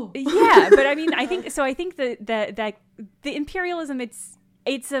 Oh yeah, but I mean, I think that the imperialism,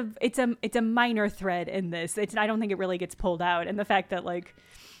 it's a minor thread in this. I don't think it really gets pulled out, and the fact that like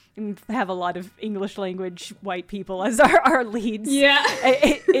have a lot of English language white people as our leads,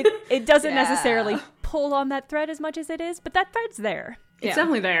 it doesn't necessarily pull on that thread as much as it is, but that thread's there. It's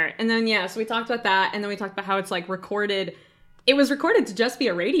definitely there. And then so we talked about that, and then we talked about how it's like recorded. It was recorded to just be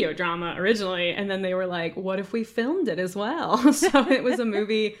a radio drama originally, and then they were like, what if we filmed it as well? So it was a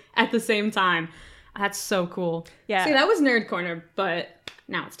movie at the same time. That's so cool. Yeah. See, that was Nerd Corner, but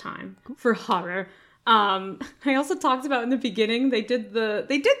now it's time for horror. I also talked about in the beginning, they did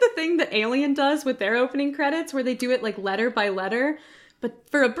the thing that Alien does with their opening credits, where they do it like letter by letter.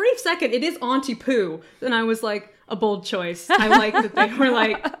 But for a brief second, it is Auntie Pooh. And I was like, a bold choice. I like that they were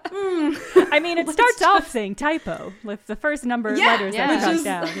like, I mean, it starts off saying typo with the first number of letters that cut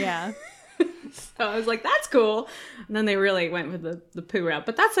down. So I was like, that's cool. And then they really went with the poo route,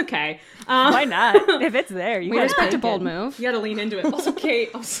 but that's okay. Why not? If it's there, you gotta respect a bold move. You gotta lean into it. Also,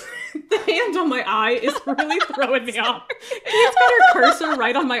 Kate, the hand on my eye is really throwing me off. Kate's got her cursor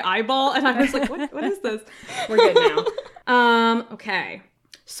right on my eyeball, and I was like, what is this? We're good now. Okay.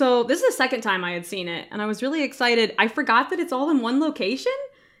 So this is the second time I had seen it, and I was really excited. I forgot that it's all in one location,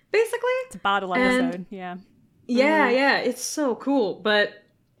 basically. It's a bottle episode, yeah. Yeah, it's so cool. But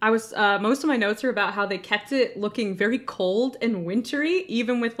I was most of my notes are about how they kept it looking very cold and wintry,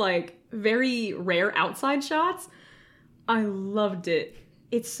 even with like very rare outside shots. I loved it.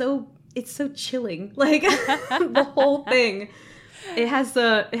 It's so chilling. Like the whole thing. It has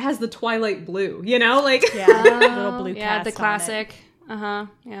the Twilight blue, you know, like little blue cast the classic. Yeah.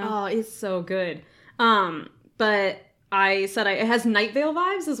 Oh, it's so good. But I said it has Night Vale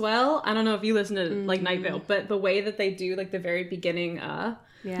vibes as well. I don't know if you listen to like Night Vale, but the way that they do like the very beginning, I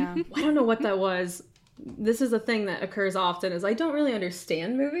don't know what that was. This is a thing that occurs often, is I don't really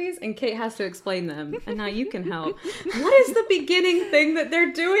understand movies, and Kate has to explain them, and now you can help. What is the beginning thing that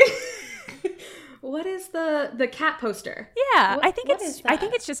they're doing? What is the cat poster? Yeah, I think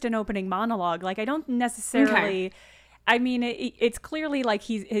it's just an opening monologue. Like I don't necessarily. Okay. I mean, it's clearly like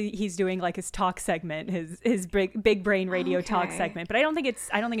he's doing like his talk segment, his big brain radio talk segment. But I don't think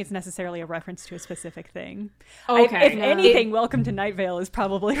it's necessarily a reference to a specific thing. Okay, if anything, Welcome to Night Vale is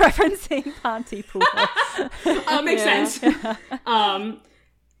probably referencing Pontypool. Makes sense.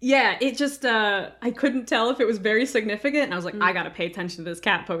 It just I couldn't tell if it was very significant, and I was like, I gotta pay attention to this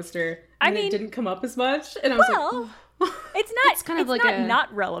cat poster. And it didn't come up as much, and I was like, it's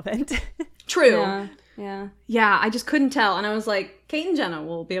not relevant. True. Yeah, I just couldn't tell, and I was like, Kate and Jenna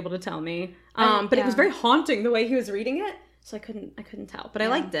will be able to tell me. But it was very haunting the way he was reading it. so I couldn't tell, but I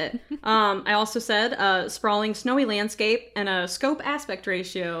liked it. I also said sprawling snowy landscape and a scope aspect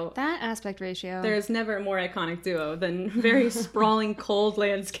ratio. That aspect ratio. There's never a more iconic duo than very sprawling cold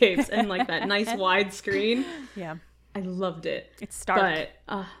landscapes and like that nice wide screen. Yeah. I loved it. It's stark.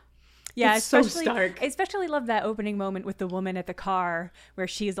 But yeah, it's so stark. I especially love that opening moment with the woman at the car where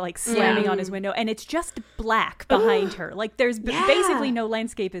she's like slamming on his window and it's just black behind her. Like there's basically no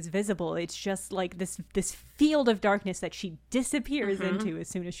landscape is visible. It's just like this field of darkness that she disappears into as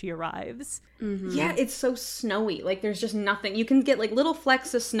soon as she arrives. Yeah, it's so snowy. Like there's just nothing. You can get like little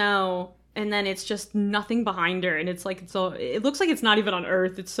flecks of snow and then it's just nothing behind her, and it's like it looks like it's not even on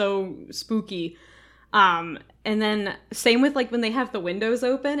Earth. It's so spooky. And then same with like when they have the windows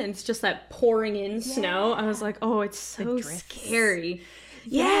open and it's just that pouring in snow. I was like, oh, it's so scary.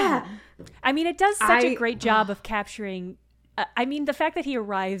 Yeah. I mean, it does such a great job of capturing. I mean, the fact that he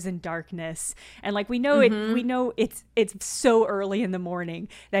arrives in darkness and like we know it's so early in the morning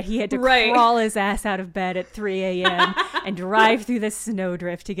that he had to crawl his ass out of bed at 3 a.m. and drive through the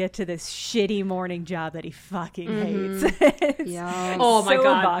snowdrift to get to this shitty morning job that he fucking hates. Oh my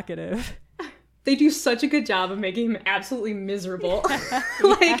God. Evocative. They do such a good job of making him absolutely miserable.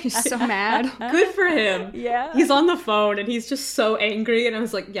 Like, he's so mad. Good for him. Yeah. He's on the phone and he's just so angry. And I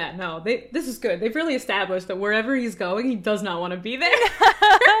was like, yeah, no, this is good. They've really established that wherever he's going, he does not want to be there.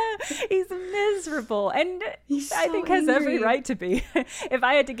 He's miserable. And I think so has every angry. right to be. If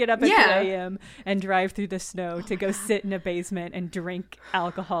I had to get up at 2 a.m. and drive through the snow to go sit in a basement and drink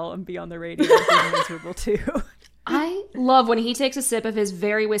alcohol and be on the radio, I'd be miserable too. I love when he takes a sip of his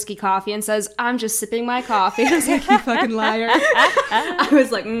very whiskey coffee and says, I'm just sipping my coffee. I was like, you fucking liar. I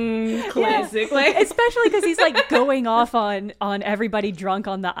was like, classic. Yeah. Like, especially because he's like going off on everybody drunk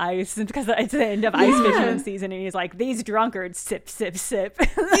on the ice because it's the end of ice fishing season and he's like, these drunkards sip, sip, sip.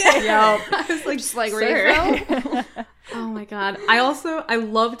 I was like, just like, refill. Oh my God. I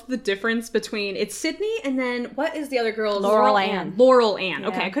loved the difference between it's Sydney and then what is the other girl? Laurel Ann. Laurel Ann. Yeah.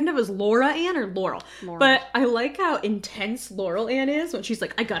 Okay, I couldn't know if it was Laura Ann or Laurel. But I like how intense Laurel Ann is when she's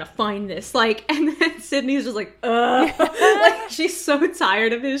like, I gotta find this. Like, and then Sydney's just like, like she's so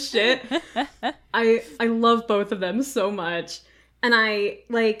tired of his shit. I love both of them so much. And I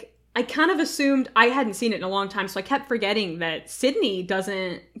kind of assumed I hadn't seen it in a long time, so I kept forgetting that Sydney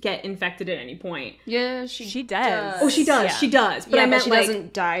doesn't get infected at any point. Yeah, she does. Oh, she does. Yeah. She does. But I meant she like,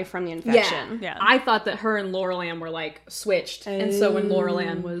 doesn't die from the infection. Yeah. I thought that her and Laurel Ann were like switched, and so when Laurel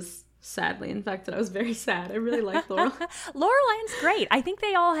Ann was sadly infected, I was very sad. I really like Laurel. Laurel Ann's great. I think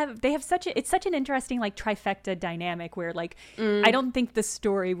they have such an interesting like trifecta dynamic where like I don't think the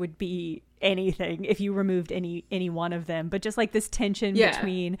story would be anything if you removed any one of them, but just like this tension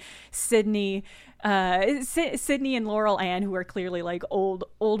between Sydney and Laurel Ann, who are clearly like old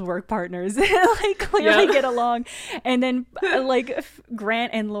work partners, like clearly get along, and then like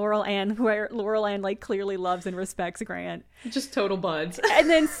Grant and Laurel Ann, who Laurel Ann like clearly loves and respects Grant, just total buds, and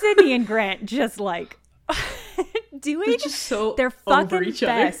then Sydney and Grant just like doing their fucking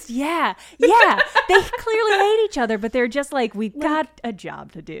best. Yeah, they clearly hate each other, but they're just like, we've got a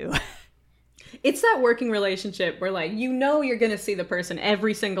job to do. It's that working relationship where, like, you know you're going to see the person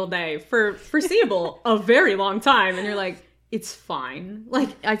every single day for foreseeable a very long time. And you're like, it's fine. Like,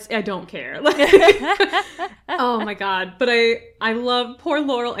 I don't care. Like, oh, my God. But I love poor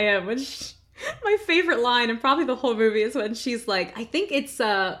Laurel Ann. My favorite line, and probably the whole movie, is when she's like, I think it's,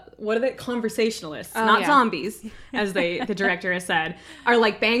 what are they? Conversationalists, not zombies, as the director has said, are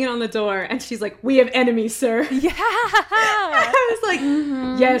like banging on the door. And she's like, we have enemies, sir. Yeah. I was like,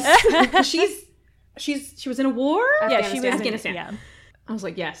 yes. She was in a war? Yeah, she was in Afghanistan. Yeah. I was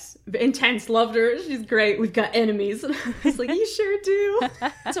like, yes. Intense, loved her. She's great. We've got enemies. And I was like, you sure do.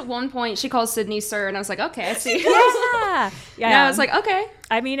 So at one point, she calls Sydney sir, and I was like, okay, I see. Yeah. I was like, okay.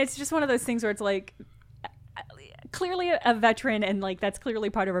 I mean, it's just one of those things where it's like, clearly a veteran, and like that's clearly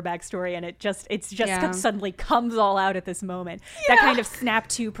part of her backstory, and it's just suddenly comes all out at this moment. That kind of snap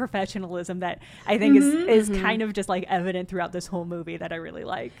to professionalism that I think is kind of just like evident throughout this whole movie that I really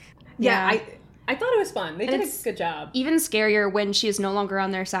like. Yeah. I thought it was fun. They did a good job. Even scarier when she is no longer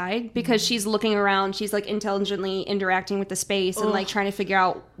on their side, because she's looking around, she's like intelligently interacting with the space and like trying to figure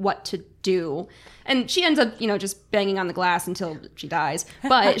out what to do. And she ends up, just banging on the glass until she dies.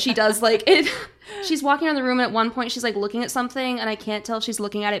 But she does like it. She's walking around the room, and at one point she's like looking at something, and I can't tell if she's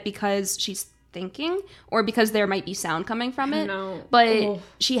looking at it because she's thinking or because there might be sound coming from it. No. But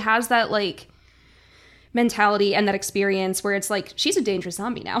she has that like mentality and that experience where it's like, she's a dangerous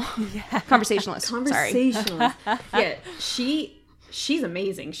zombie now. Yeah. Conversationalist. Sorry. Yeah, she's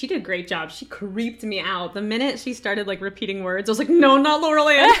amazing. She did a great job. She creeped me out. The minute she started like repeating words, I was like, no, not Laurel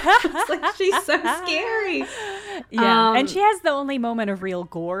Ann. It's like, she's so scary. Yeah, and she has the only moment of real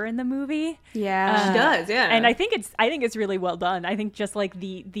gore in the movie. Yeah, she does. Yeah, and I think it's really well done. I think just like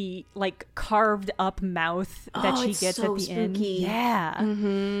the like carved up mouth that she gets so at the spooky. end.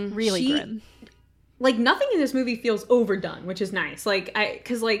 Yeah, really grim. Like, nothing in this movie feels overdone, which is nice. Like,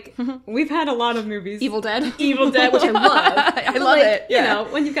 because like we've had a lot of movies, Evil Dead, which I love. I love it. Yeah. You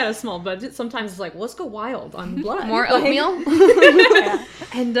know, when you've got a small budget, sometimes it's like, well, let's go wild on blood. More oatmeal.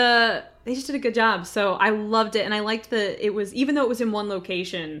 And they just did a good job. So I loved it, and I liked that it was, even though it was in one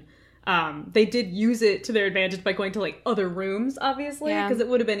location, they did use it to their advantage by going to like other rooms, obviously, because it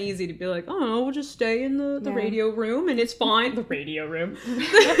would have been easy to be like, oh, we'll just stay in the radio room and it's fine. The radio room,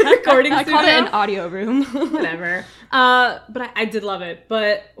 the recording studio. I called it an audio room. Whatever. But I did love it.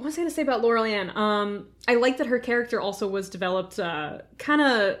 But what was I gonna say about Laurel Ann? I like that her character also was developed kind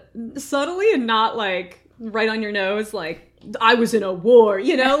of subtly and not like right on your nose, like, I was in a war,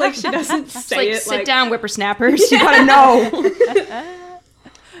 you know? Like, she doesn't say like, it. Sit down, whippersnappers. You gotta know.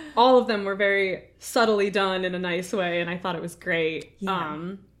 All of them were very subtly done in a nice way, and I thought it was great. Yeah.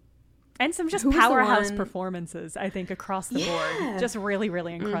 And some just powerhouse performances, I think, across the board. Just really,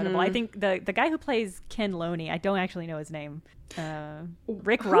 really incredible. I think the guy who plays Ken Loney, I don't actually know his name.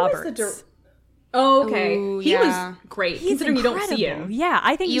 Rick Roberts. Oh, okay. Ooh, he was great, He's considering incredible. You don't see him. Yeah,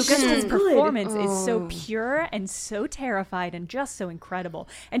 I think his performance is Oh. so pure and so terrified and just so incredible.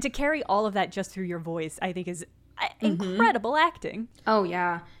 And to carry all of that just through your voice, I think is incredible acting. Oh,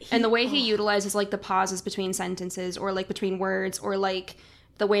 yeah. And the way he utilizes, like, the pauses between sentences or, like, between words or, like,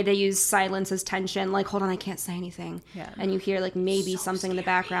 the way they use silence as tension. Like, hold on, I can't say anything. Yeah. And you hear, like, maybe something in the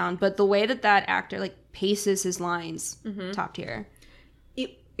background. But the way that actor, like, paces his lines, top tier.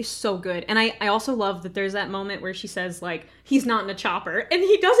 It is so good. And I also love that there's that moment where she says, like, he's not in a chopper. And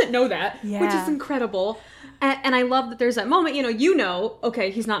he doesn't know that, which is incredible. And I love that there's that moment, you know,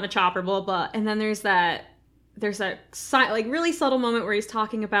 okay, he's not in a chopper, blah, blah. And then there's that like really subtle moment where he's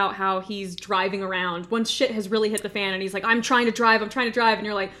talking about how he's driving around once shit has really hit the fan, and he's like, I'm trying to drive, and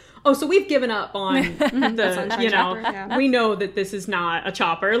you're like, oh, so we've given up on the, you know, we know that this is not a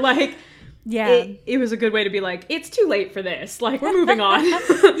chopper. Like, it was a good way to be like, it's too late for this. Like, we're moving on.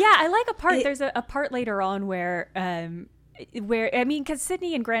 Yeah, I like a part. There's a part later on where I mean, because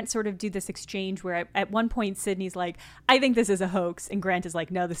Sydney and Grant sort of do this exchange where at one point Sydney's like, I think this is a hoax, and Grant is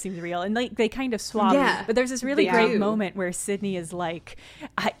like, no, this seems real, and like they kind of swap. But there's this really great moment where Sydney is like,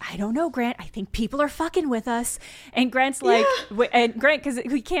 I don't know, Grant, I think people are fucking with us, and Grant's like, and Grant, because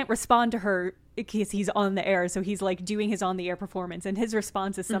he can't respond to her because he's on the air, so he's like doing his on the air performance, and his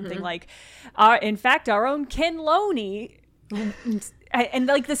response is something like, in fact, our own Ken Loney. And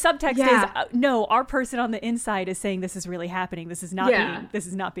like the subtext is, no, our person on the inside is saying this is really happening. This is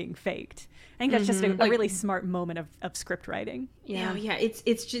not being faked. I think that's just a really smart moment of script writing. Yeah,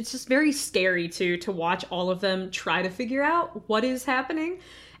 it's just very scary to watch all of them try to figure out what is happening.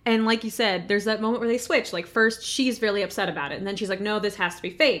 And like you said, there's that moment where they switch. Like, first she's really upset about it, and then she's like, no, this has to be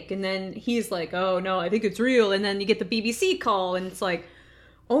fake. And then he's like, oh no, I think it's real. And then you get the BBC call, and it's like,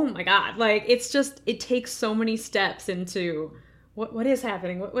 oh my god, like, it's just, it takes so many steps into what is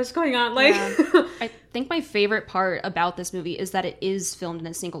happening, what's going on. Like, I think my favorite part about this movie is that it is filmed in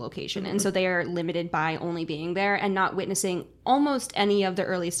a single location, and so they are limited by only being there and not witnessing almost any of the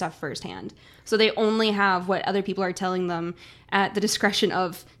early stuff firsthand. So they only have what other people are telling them at the discretion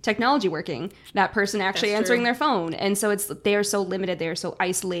of technology working, that person actually answering their phone. And so they are so limited, they are so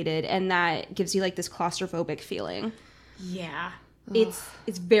isolated, and that gives you like this claustrophobic feeling. Yeah. It's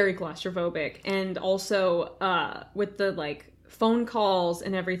very claustrophobic. And also with the like phone calls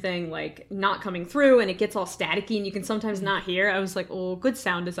and everything like not coming through, and it gets all staticky and you can sometimes not hear. I was like, oh, good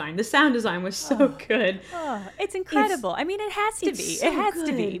sound design. The sound design was so good. It's incredible. I mean, it has to be. So it has good.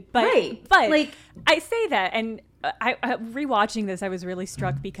 to be. But like, I say that, and I rewatching this, I was really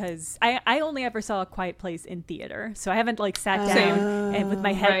struck because I only ever saw A Quiet Place in theater, so I haven't like sat down and with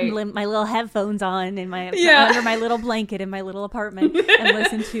my my little headphones on and my under my little blanket in my little apartment and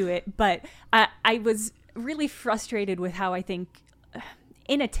listened to it. But I was really frustrated with how I think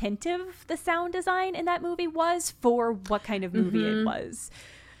inattentive the sound design in that movie was for what kind of movie it was.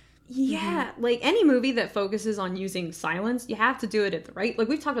 Yeah, like any movie that focuses on using silence, you have to do it at the right, like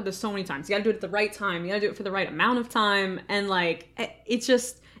we've talked about this so many times, you gotta do it at the right time, you gotta do it for the right amount of time, and like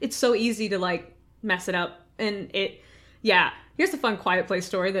it's so easy to like mess it up. And here's the fun Quiet Place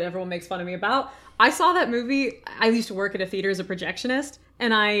story that everyone makes fun of me about. I saw that movie, I used to work at a theater as a projectionist,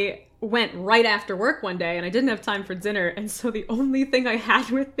 and I went right after work one day and I didn't have time for dinner, and so the only thing I had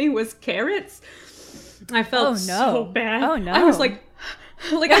with me was carrots. I felt so bad. Oh no. I was like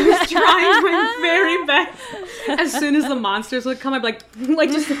Like, I was trying my very best. As soon as the monsters would come, I'd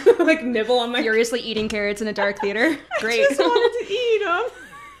just nibble on my... Furiously eating carrots in a dark theater. Great. I just wanted to eat them.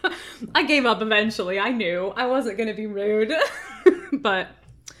 I gave up eventually. I knew I wasn't going to be rude. But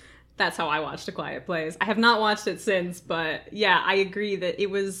that's how I watched A Quiet Place. I have not watched it since, but yeah, I agree that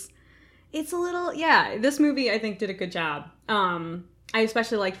it's a little... Yeah, this movie, I think, did a good job. I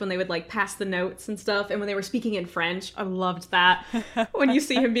especially liked when they would like pass the notes and stuff, and when they were speaking in French. I loved that. When you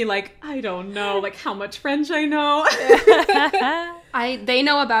see him be like, I don't know, like how much French I know. They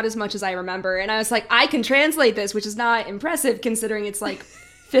know about as much as I remember, and I was like, I can translate this, which is not impressive considering it's like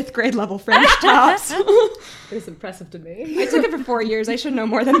 5th grade level French tops. It was impressive to me. I took it for 4 years. I should know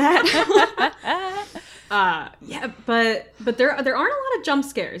more than that. Yeah, but there aren't a lot of jump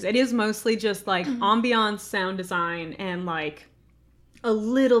scares. It is mostly just like ambiance, sound design, and like a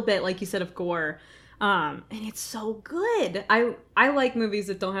little bit, like you said, of gore. And it's so good. I like movies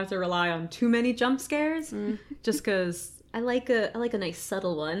that don't have to rely on too many jump scares, just because I like a nice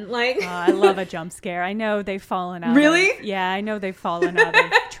subtle one. Like I love a jump scare. I know they've fallen out. Really? Yeah, I know they've fallen out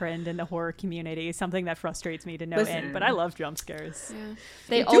of trend in the horror community. Something that frustrates me to no end. But I love jump scares. Yeah.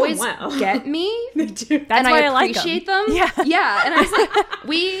 They always get me. They do. That's why I appreciate them. Yeah. Yeah. And I was like,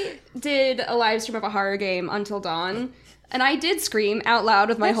 we did a live stream of a horror game, Until Dawn. And I did scream out loud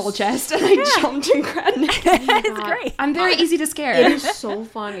with my whole chest, and I jumped and cried. It's great. I'm very easy to scare. It is so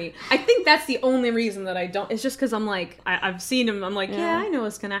funny. I think that's the only reason that I don't. It's just because I'm like, I've seen them. I'm like, yeah, I know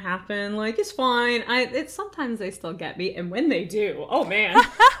what's gonna happen. Like, it's fine. It's sometimes they still get me, and when they do, oh man,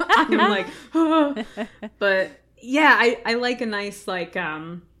 I'm like, oh. But yeah, I like a nice like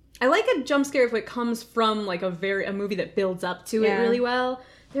I like a jump scare if it comes from like a movie that builds up to it really well.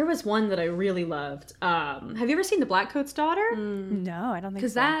 There was one that I really loved. Have you ever seen The Blackcoat's Daughter? No, I don't think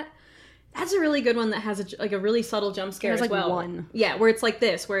so. Because that's a really good one that has a really subtle jump scare as well. One. Yeah, where it's like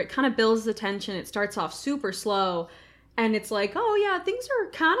this, where it kind of builds the tension. It starts off super slow, and it's like, oh yeah, things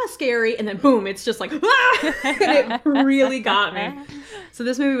are kind of scary, and then boom, it's just like, ah! And it really got me. So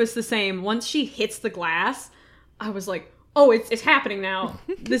this movie was the same. Once she hits the glass, I was like, oh, it's happening now.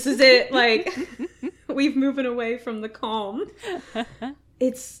 This is it. Like, we've moving away from the calm.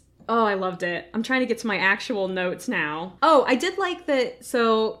 I loved it. I'm trying to get to my actual notes now. Oh, I did like that.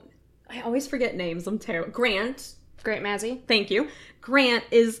 So I always forget names. I'm terrible. Grant Mazzy. Thank you. Grant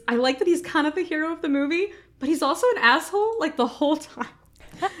I like that he's kind of the hero of the movie, but he's also an asshole like the whole time.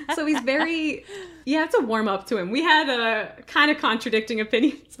 So he's very, you have to warm up to him. We had kind of contradicting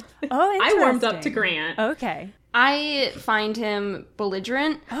opinions. Oh, interesting. I warmed up to Grant. Okay. I find him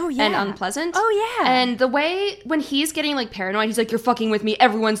belligerent and unpleasant. Oh, yeah. And the way, when he's getting, like, paranoid, he's like, you're fucking with me,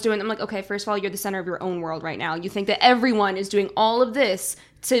 everyone's doing it. I'm like, okay, first of all, you're the center of your own world right now. You think that everyone is doing all of this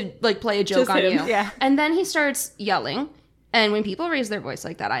to, like, play a joke on you. Yeah. And then he starts yelling. And when people raise their voice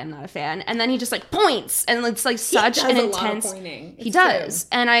like that, I am not a fan. And then he just, like, points. And it's, like, such an intense... Lot of pointing. He does.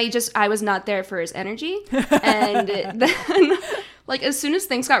 True. And I was not there for his energy. And then... Like, as soon as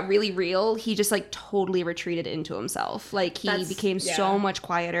things got really real, he just, like, totally retreated into himself. Like, he became so much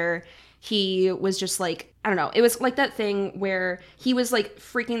quieter. He was just, like, I don't know. It was like that thing where he was, like,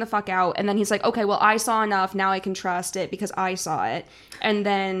 freaking the fuck out. And then he's like, okay, well, I saw enough. Now I can trust it because I saw it. And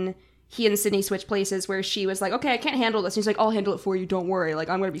then he and Sydney switched places where she was like, okay, I can't handle this. And he's like, I'll handle it for you. Don't worry. Like,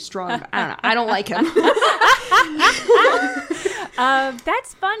 I'm going to be strong. I don't know. I don't like him.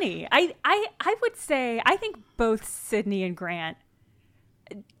 That's funny. I would say, I think both Sydney and Grant...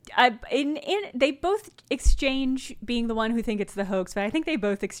 they both exchange being the one who think it's the hoax, but I think they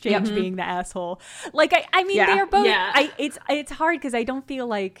both exchange being the asshole. Like, I mean, they are both. Yeah. It's hard because I don't feel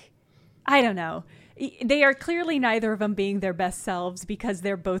like, I don't know. They are clearly neither of them being their best selves because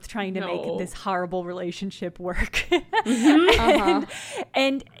they're both trying to make this horrible relationship work.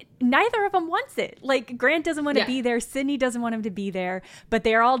 And neither of them wants it. Like, Grant doesn't want to be there. Sydney doesn't want him to be there. But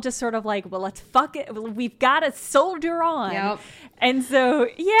they're all just sort of like, well, let's fuck it. We've got to soldier on. Yep. And so,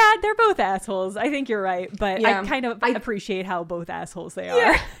 yeah, they're both assholes. I think you're right. But I kind of appreciate how both assholes they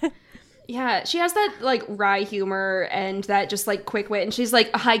are. Yeah, she has that, like, wry humor and that just, like, quick wit. And she's like,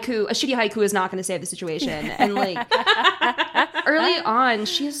 a shitty haiku is not going to save the situation. And, like, early on,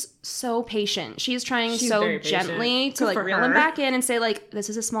 she's so patient. She's trying so gently to, like, reel him back in and say, like, this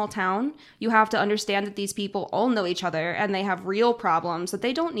is a small town. You have to understand that these people all know each other and they have real problems that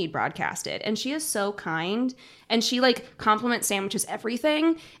they don't need broadcasted. And she is so kind. And she, like, compliment sandwiches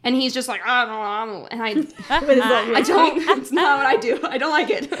everything. And he's just like, I don't know. And I don't. It's not what I do. I don't like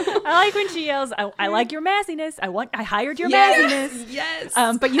it. I like when she yells, I like your massiness. I hired your massiness. Yes.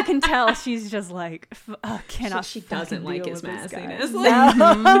 But you can tell she's just like, cannot. She doesn't like his massiness.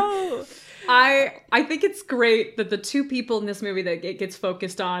 No. I think it's great that the two people in this movie that it gets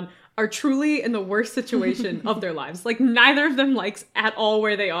focused on are truly in the worst situation of their lives. Like, neither of them likes at all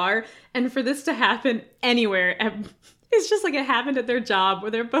where they are. And for this to happen anywhere, it's just like it happened at their job where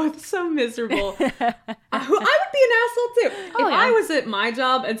they're both so miserable. I would be an asshole too. If I was at my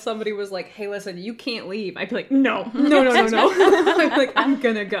job and somebody was like, hey, listen, you can't leave, I'd be like, no. I'm like, I'm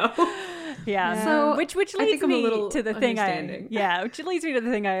gonna go. Yeah. So which leads me to the thing which leads me to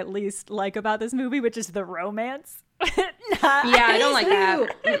the thing I at least like about this movie, which is the romance. I don't like that.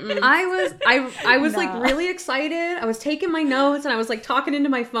 I was like really excited. I was taking my notes and I was like talking into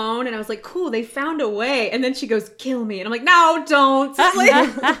my phone and I was like, cool, they found a way. And then she goes, kill me. And I'm like, no, don't. Like,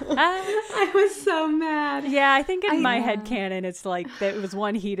 I was so mad. Yeah, I think in my headcanon, it's like it was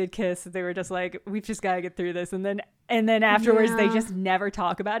one heated kiss. They were just like, we've just got to get through this. And then afterwards, they just never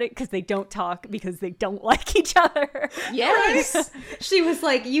talk about it because they don't talk because they don't like each other. Yes. She was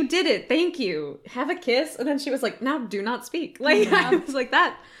like, you did it. Thank you. Have a kiss. And then she was like, now do not speak. Like, I was like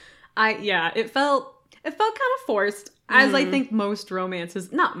that. It felt kind of forced, as I think most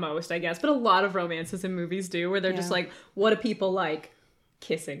romances, not most, I guess, but a lot of romances in movies do, where they're just like, what do people like?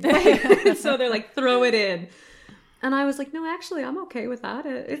 Kissing. So they're like, throw it in. And I was like, no, actually, I'm okay with that.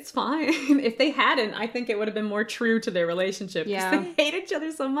 It's fine. If they hadn't, I think it would have been more true to their relationship because they hate each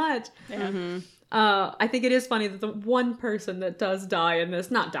other so much. Yeah. Mm-hmm. I think it is funny that the one person that does die in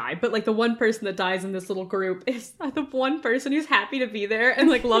this, not die, but like the one person that dies in this little group is the one person who's happy to be there and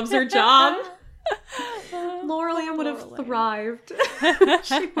like loves her job. Laurel Ann would have thrived.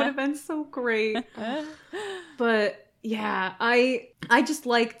 She would have been so great. But yeah, I just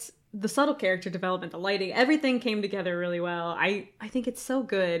liked the subtle character development, the lighting, everything came together really well. I think it's so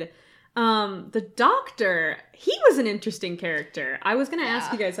good. The doctor, he was an interesting character. I was going to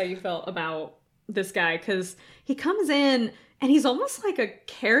ask you guys how you felt about this guy, because he comes in and he's almost like a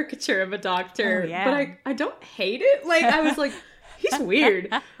caricature of a doctor, but I don't hate it. Like, I was like, he's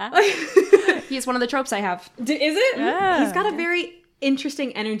weird. He's one of the tropes I have. Is it? Yeah. He's got a very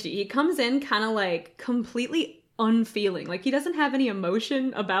interesting energy. He comes in kind of like completely unfeeling. Like, he doesn't have any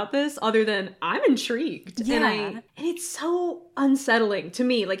emotion about this other than I'm intrigued. Yeah. And it's so unsettling to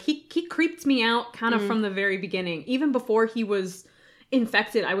me. Like, he creeped me out kind of from the very beginning. Even before he was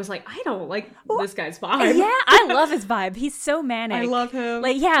infected, I was like, I don't like this guy's vibe. Yeah, I love his vibe. He's so manic. I love him.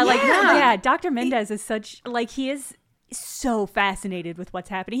 Like, Dr. Mendez is such, like, he is so fascinated with what's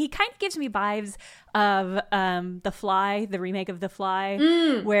happening. He kind of gives me vibes of The Fly, the remake of The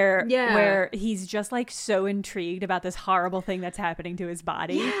Fly, where he's just like so intrigued about this horrible thing that's happening to his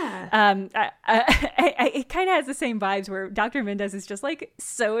body. It kind of has the same vibes where Dr. Mendez is just like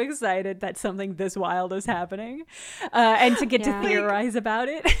so excited that something this wild is happening, and to get to theorize about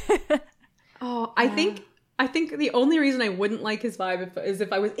it. I think the only reason I wouldn't like his vibe is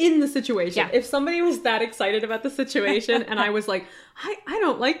if I was in the situation. Yeah. If somebody was that excited about the situation and I was like, I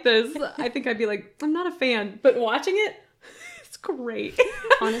don't like this, I think I'd be like, I'm not a fan. But watching it, it's great.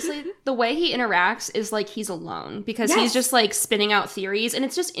 Honestly, the way he interacts is like he's alone because he's just like spinning out theories, and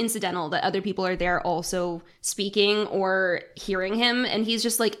it's just incidental that other people are there also speaking or hearing him, and he's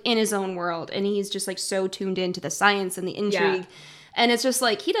just like in his own world, and he's just like so tuned into the science and the intrigue. Yeah. And it's just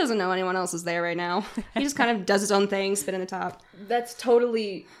like, he doesn't know anyone else is there right now. He just kind of does his own thing, spinning the top. That's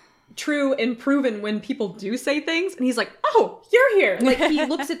totally true and proven when people do say things. And he's like, oh, you're here. Like, he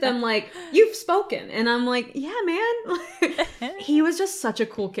looks at them like, you've spoken. And I'm like, yeah, man. He was just such a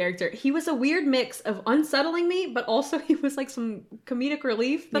cool character. He was a weird mix of unsettling me, but also he was like some comedic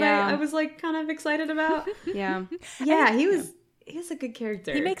relief that I was like kind of excited about. Yeah. Yeah, he's a good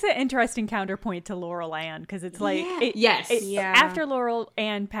character. He makes an interesting counterpoint to Laurel Ann, because it's like after after Laurel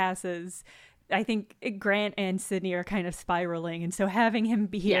Ann passes, I think Grant and Sydney are kind of spiraling, and so having him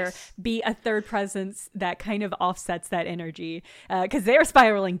be here, be a third presence that kind of offsets that energy, because they're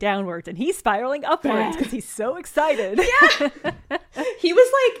spiraling downwards and he's spiraling upwards because he's so excited. Yeah. He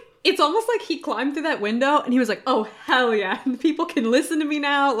was like, it's almost like he climbed through that window and he was like, oh, hell yeah. People can listen to me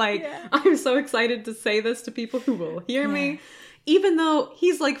now. Like, I'm so excited to say this to people who will hear me. Even though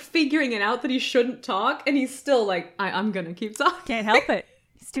he's like figuring it out that he shouldn't talk, and he's still like, I'm gonna keep talking. Can't help it.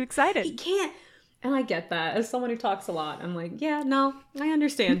 He's too excited. He can't. And I get that. As someone who talks a lot, I'm like, yeah, no, I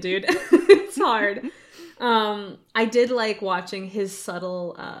understand, dude. It's hard. I did like watching his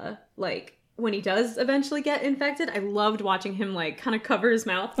subtle, like, when he does eventually get infected, I loved watching him like kind of cover his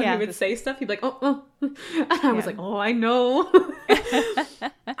mouth when he would say stuff. He'd be like, oh. And I was like, oh, I know.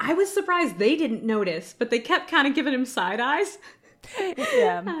 I was surprised they didn't notice, but they kept kind of giving him side eyes.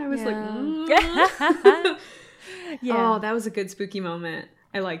 Yeah. And I was like, oh, that was a good spooky moment.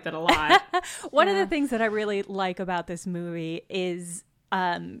 I liked that a lot. One of the things that I really like about this movie is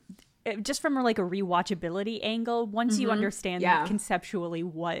just from like a rewatchability angle, once you understand conceptually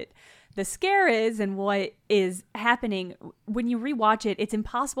what the scare is and what is happening, when you rewatch it, it's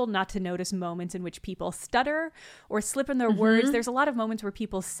impossible not to notice moments in which people stutter or slip in their words. There's a lot of moments where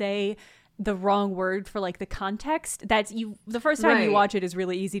people say the wrong word for like the context. That's the first time you watch it is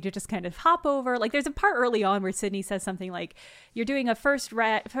really easy to just kind of hop over. Like there's a part early on where Sydney says something like, "You're doing a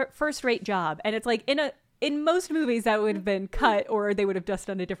first-rate job," and it's like in most movies that would have been cut, or they would have just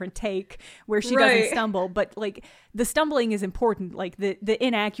done a different take where she doesn't stumble. But like the stumbling is important. Like the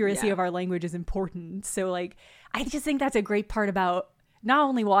inaccuracy of our language is important. So like I just think that's a great part about not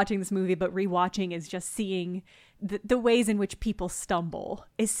only watching this movie but rewatching, is just seeing the ways in which people stumble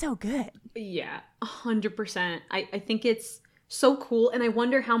is so good. Yeah, 100%. I think it's so cool, and I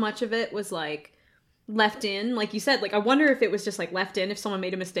wonder how much of it was like left in, like you said. Like I wonder if it was just like left in if someone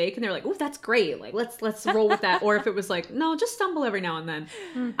made a mistake and they're like, "Oh, that's great, like let's roll with that," or if it was like, "No, just stumble every now and then."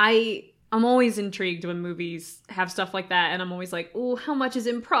 I'm always intrigued when movies have stuff like that, and I'm always like, "Oh, how much is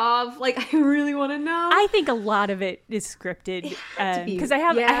improv?" Like I really want to know. I think a lot of it is scripted, because I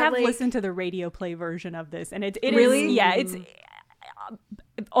have listened to the radio play version of this, and it really is,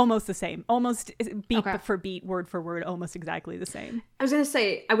 it's almost the same, almost beat for beat, word for word, almost exactly the same. I was gonna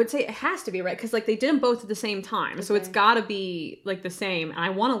say, I would say it has to be, right? Because like they did them both at the same time, so it's got to be like the same. And I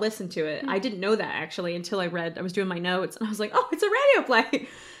want to listen to it. I didn't know that actually until I was doing my notes, and I was like, "Oh, it's a radio play,"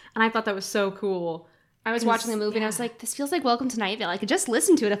 and I thought that was so cool. I was watching the movie and I was like, "This feels like Welcome to Night Vale. I could just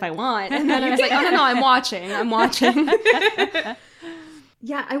listen to it if I want." And then I was like, "Oh no, I'm watching."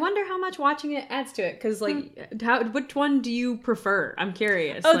 Yeah, I wonder how much watching it adds to it, because like, which one do you prefer? I'm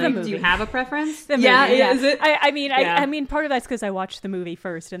curious. Oh, like, the movie. Do you have a preference? The movie, yeah. Is it? I mean, part of that's because I watched the movie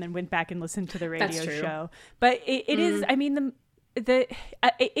first and then went back and listened to the radio show. But it is. I mean,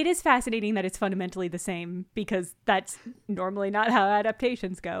 it is fascinating that it's fundamentally the same, because that's normally not how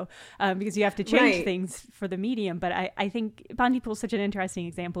adaptations go, because you have to change things for the medium. But I think Pontypool is such an interesting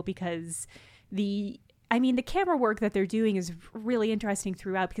example, because the camera work that they're doing is really interesting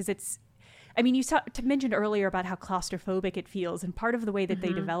throughout, because you mentioned earlier about how claustrophobic it feels, and part of the way that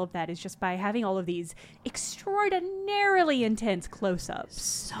they develop that is just by having all of these extraordinarily intense close-ups.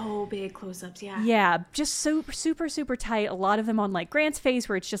 So big close-ups, yeah. Yeah, just super, super, super tight. A lot of them on like Grant's face,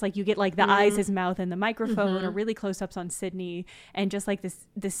 where it's just like you get like the eyes, his mouth, and the microphone, or really close-ups on Sydney, and just like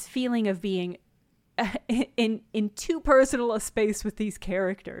this feeling of being in too personal a space with these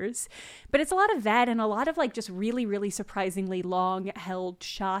characters. But it's a lot of that, and a lot of like just really, really surprisingly long held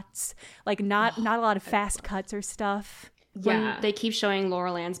shots, like not a lot of fast cuts or stuff. When they keep showing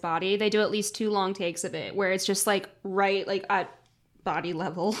Laurel Ann's body, they do at least 2 long takes of it where it's just like right like at body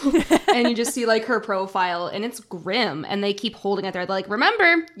level and you just see like her profile, and it's grim, and they keep holding it there. They're like,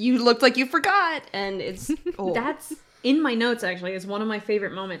 "Remember, you looked like you forgot," and it's that's in my notes, actually, is one of my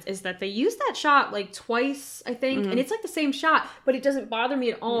favorite moments, is that they use that shot like twice, I think, and it's like the same shot, but it doesn't bother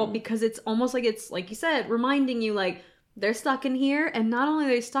me at all, because it's almost like it's, like you said, reminding you like they're stuck in here, and not only are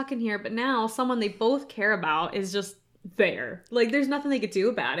they stuck in here, but now someone they both care about is just there. Like there's nothing they could do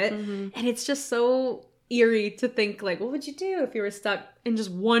about it, and it's just so eerie to think like, what would you do if you were stuck in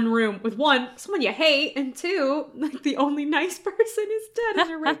just one room with someone you hate, and 2, like the only nice person is dead and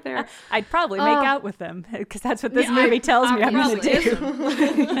you're right there. I'd probably make out with them, because that's what this movie tells me I'm going to do.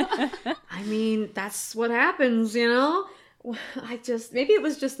 I mean, that's what happens, you know? Maybe it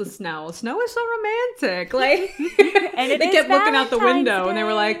was just the snow. Snow is so romantic. Like, and they kept looking out the window and they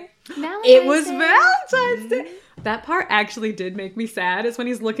were like, it was Valentine's Day. That part actually did make me sad, is when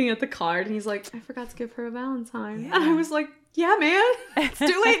he's looking at the card and he's like, "I forgot to give her a Valentine." Yeah. And I was like, "Yeah, man, it's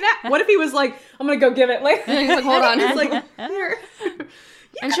too late now." What if he was like, "I'm gonna go give it," like, and he's like, "Hold on." He's like, "Here."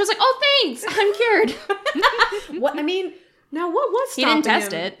 And she was like, "Oh, thanks, I'm cured." What, I mean, now what was stopping him? He didn't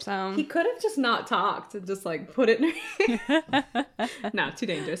test it, so he could have just not talked and just like put it in. No, too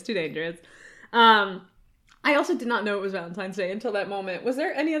dangerous. I also did not know it was Valentine's Day until that moment. Was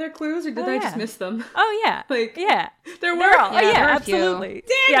there any other clues, or did I just miss them? Oh yeah, like yeah, there were. Yeah, absolutely.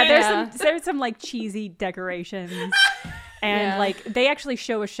 Damn it. There's some like cheesy decorations, and like they actually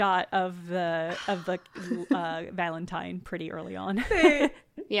show a shot of the Valentine pretty early on.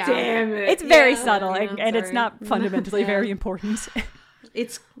 Yeah, damn it. It's very subtle, and it's not fundamentally very important.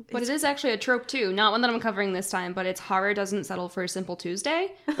 But it is actually a trope too. Not one that I'm covering this time, but it's horror doesn't settle for a simple Tuesday,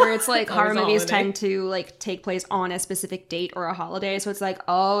 where it's like horror movies tend to like take place on a specific date or a holiday. So it's like,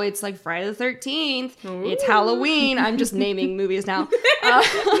 oh, it's like Friday the 13th. It's Halloween. I'm just naming movies now.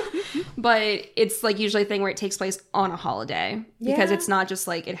 But it's like usually a thing where it takes place on a holiday, because it's not just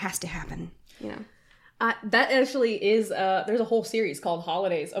like it has to happen, you know. That actually is, there's a whole series called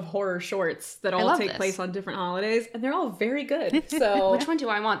Holidays of horror shorts that all take place on different holidays, and they're all very good. So which one do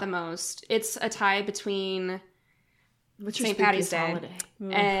I want the most? It's a tie between St. Patty's Day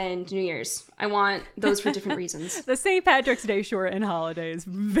and New Year's. I want those for different reasons. The St. Patrick's Day short and holiday is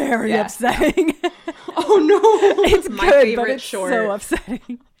very upsetting. Oh no! It's my good, favorite but it's short. So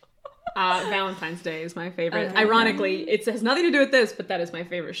upsetting. Valentine's Day is my favorite. Ironically, it has nothing to do with this, but that is my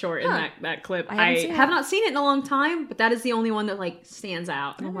favorite short in that clip. I have not seen it in a long time, but that is the only one that like stands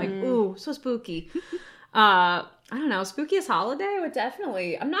out. And I'm like, ooh, so spooky. I don't know, spookiest holiday would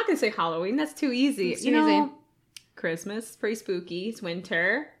definitely. I'm not gonna say Halloween. That's too easy. It's too easy. Christmas, pretty spooky. It's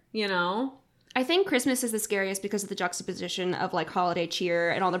winter. You know. I think Christmas is the scariest because of the juxtaposition of like holiday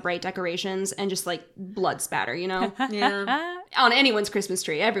cheer and all the bright decorations and just like blood spatter, you know? Yeah. On anyone's Christmas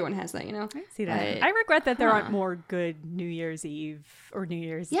tree. Everyone has that, you know? I see that. But, I regret that there aren't more good New Year's Eve or New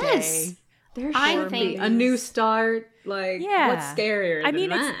Year's Day. There should be a new start. Like, what's scarier than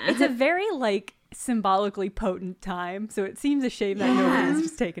that? It's a very like symbolically potent time. So it seems a shame that nobody's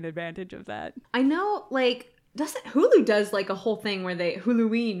just taken advantage of that. I know, like, Hulu does like a whole thing where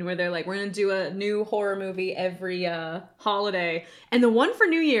Huluween, where they're like, we're gonna do a new horror movie every holiday, and the one for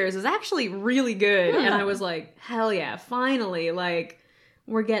New Year's is actually really good. And I was like, hell yeah, finally, like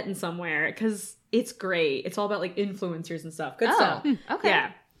we're getting somewhere, because it's great. It's all about like influencers and stuff. Good stuff. Okay.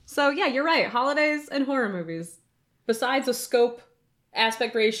 Yeah. So yeah, you're right. Holidays and horror movies. Besides a scope,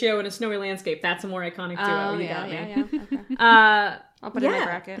 aspect ratio, and a snowy landscape, that's a more iconic duo. You got me. Okay. I'll put it in my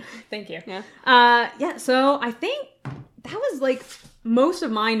bracket. Thank you. Yeah. So I think that was like most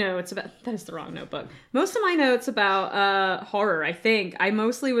of my notes about, that is the wrong notebook. Most of my notes about horror, I think. I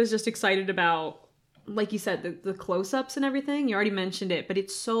mostly was just excited about, like you said, the close-ups and everything. You already mentioned it, but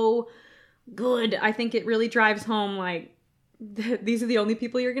it's so good. I think it really drives home, like, these are the only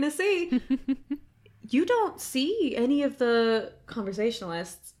people you're going to see. You don't see any of the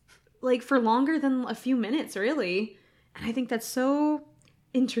conversationalists, like, for longer than a few minutes, really. And I think that's so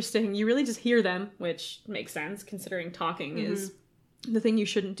interesting. You really just hear them, which makes sense considering talking is the thing you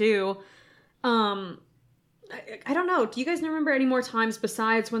shouldn't do. I don't know. Do you guys remember any more times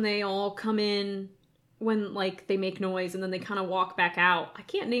besides when they all come in, when like they make noise and then they kind of walk back out? I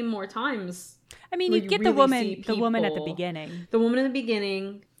can't name more times. I mean, you get really the woman at the beginning. The woman in the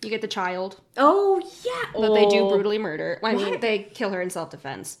beginning. You get the child. Oh, yeah. That they do brutally murder. I mean, they kill her in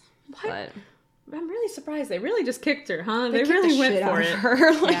self-defense. What? But I'm really surprised. They really just kicked her, huh? They really went for it.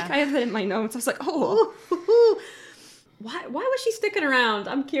 Her. Like, I had that in my notes. I was like, oh. Why was she sticking around?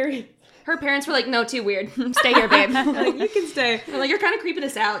 I'm curious. Her parents were like, no, too weird. Stay here, babe. Like, you can stay. I'm like, you're kind of creeping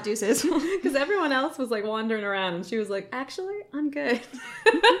us out, deuces. Because everyone else was like wandering around and she was like, actually, I'm good.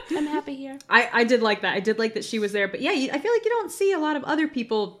 I'm happy here. I did like that. I did like that she was there. But yeah, I feel like you don't see a lot of other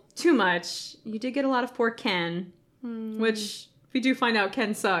people too much. You did get a lot of poor Ken, which we do find out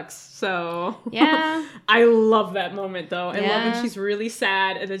Ken sucks. So yeah. I love that moment though. I love when she's really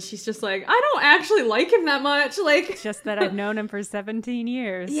sad and then she's just like, I don't actually like him that much. Like, it's just that I've known him for 17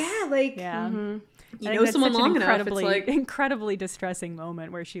 years. Yeah, like you know someone long enough. It's like incredibly distressing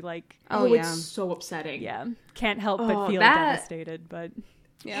moment where she like it's so upsetting. Yeah, can't help but feel devastated. But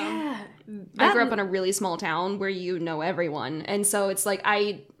yeah. I grew up in a really small town where you know everyone, and so it's like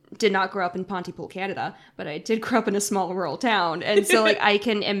I did not grow up in Pontypool, Canada, but I did grow up in a small rural town. And so like I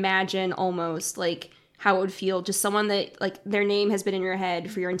can imagine almost like how it would feel, just someone that like their name has been in your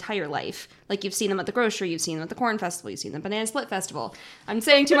head for your entire life. Like you've seen them at the grocery, you've seen them at the corn festival, you've seen them at Banana Split Festival. I'm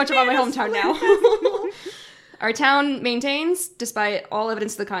saying too much about my hometown now. Our town maintains, despite all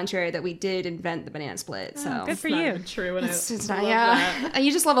evidence to the contrary, that we did invent the banana split. So good for you. True. It's not, yeah.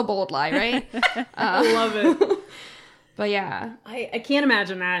 You just love a bold lie, right? I love it. But yeah. I can't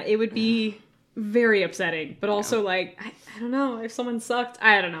imagine that. It would be very upsetting. But also, like, I don't know. If someone sucked,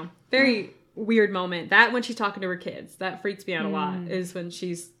 I don't know. Very weird moment. That when she's talking to her kids, that freaks me out a lot, is when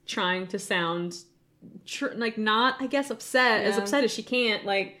she's trying to sound, like, not, I guess, upset, as upset as she can't,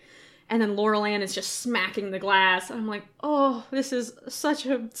 like, and then Laurel Ann is just smacking the glass. I'm like, oh, this is such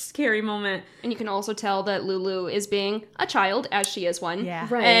a scary moment. And you can also tell that Lulu is being a child, as she is one. Yeah.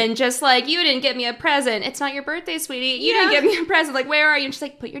 Right. And just like, you didn't get me a present. It's not your birthday, sweetie. You didn't get me a present. Like, where are you? And she's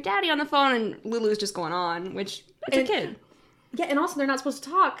like, put your daddy on the phone. And Lulu's just going on, which it's a kid. Yeah, and also they're not supposed to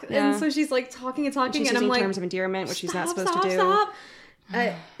talk. Yeah. And so she's like talking and talking. And I'm like, terms of endearment, which she's not supposed to do. Stop.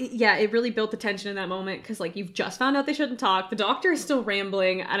 Yeah, it really built the tension in that moment because, like, you've just found out they shouldn't talk. The doctor is still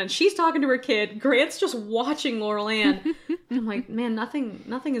rambling, and then she's talking to her kid. Grant's just watching Laurel Ann. And I'm like, man,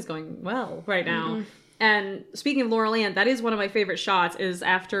 nothing is going well right now. And speaking of Laurel Ann, that is one of my favorite shots. Is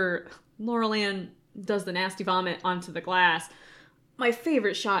after Laurel Ann does the nasty vomit onto the glass. my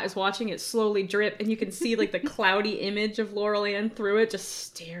favorite shot is watching it slowly drip, and you can see like the cloudy image of Laurel Ann through it, just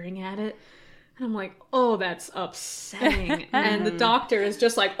staring at it. And I'm like, oh, that's upsetting. And the doctor is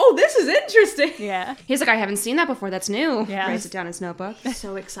just like, oh, this is interesting. Yeah. He's like, I haven't seen that before. That's new. Yeah. Writes it down in his notebook.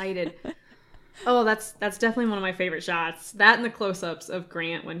 So excited. Oh, that's definitely one of my favorite shots. That and the close-ups of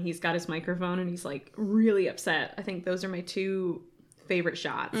Grant when he's got his microphone and he's like really upset. I think those are my 2 favorite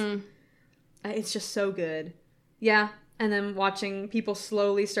shots. It's just so good. Yeah. And then watching people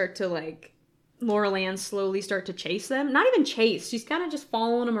slowly start to like, Laurel Ann slowly start to chase them. Not even chase. She's kind of just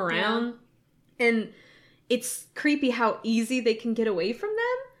following them around. Yeah. And it's creepy how easy they can get away from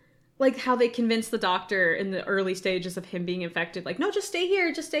them. Like how they convince the doctor in the early stages of him being infected. Like, no, just stay here.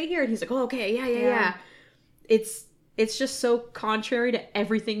 And he's like, oh, okay, yeah. It's just so contrary to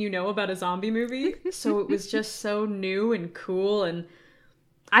everything you know about a zombie movie. So it was just so new and cool, and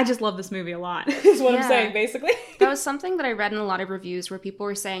I just love this movie a lot, is what I'm saying, basically. That was something that I read in a lot of reviews where people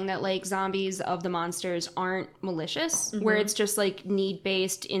were saying that, like, zombies of the monsters aren't malicious, where it's just, like,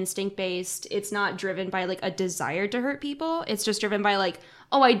 need-based, instinct-based. It's not driven by, like, a desire to hurt people. It's just driven by, like,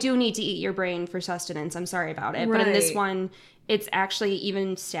 oh, I do need to eat your brain for sustenance. I'm sorry about it. Right. But in this one, it's actually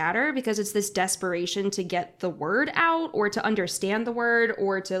even sadder because it's this desperation to get the word out or to understand the word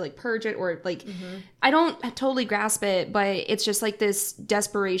or to like purge it or like, I don't totally grasp it, but it's just like this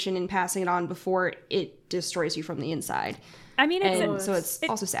desperation in passing it on before it destroys you from the inside. I mean, so it's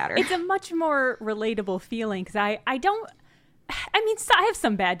also sadder. It's a much more relatable feeling because I have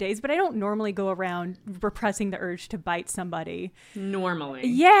some bad days, but I don't normally go around repressing the urge to bite somebody. Normally.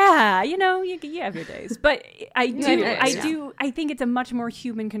 Yeah, you have your days. But I think it's a much more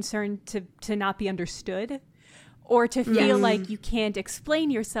human concern to not be understood or to feel like you can't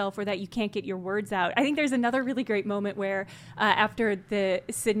explain yourself or that you can't get your words out. I think there's another really great moment where after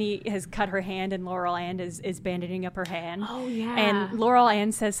Sydney has cut her hand and Laurel Ann is bandaging up her hand. Oh, yeah. And Laurel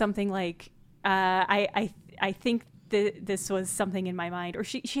Ann says something like, I think this was something in my mind, or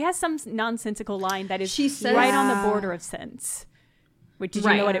she has some nonsensical line that is right on the border of sense. Wait, did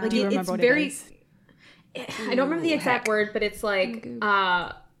you know what it? Like do you remember what it is? I don't remember the exact word, but it's like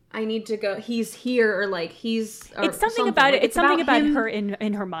I need to go. He's here, or like he's. Or it's something about it. It's something about her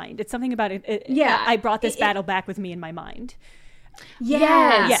in her mind. It's something about it. I brought this battle back with me in my mind.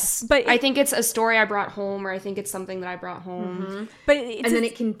 Yes, but I think it's a story I brought home, or I think it's something that I brought home. But then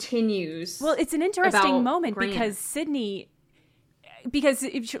it continues. Well, it's an interesting moment because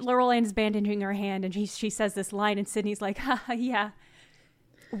Laurel Ann is bandaging her hand, and she says this line, and Sydney's like, yeah.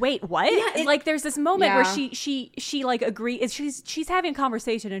 Wait, what? Yeah, like there's this moment where she like agrees. She's having a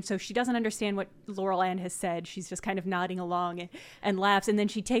conversation, and so she doesn't understand what Laurel Ann has said. She's just kind of nodding along and laughs, and then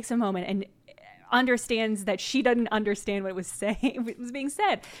she takes a moment and understands that she doesn't understand what was being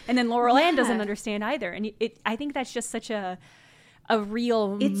said, and then Laurel Ann doesn't understand either. And I think that's just such a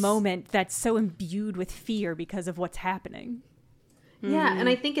real moment that's so imbued with fear because of what's happening. Yeah, and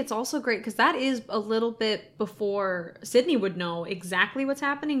I think it's also great because that is a little bit before Sydney would know exactly what's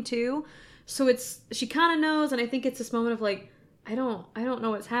happening too. So she kind of knows, and I think it's this moment of like, I don't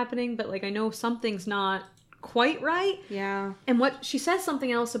know what's happening, but like I know something's not quite right. Yeah. And what she says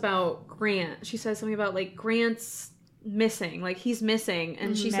something else about Grant. She says something about like Grant's missing, like he's missing,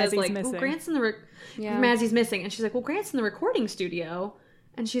 and she says like, "Well, Grant's in the Mazzie's missing," and she's like, "Well, Grant's in the recording studio,"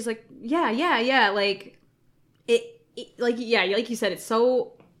 and she's like, "Yeah, like it like you said, it's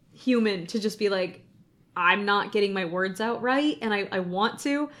so human to just be like, I'm not getting my words out right, and I want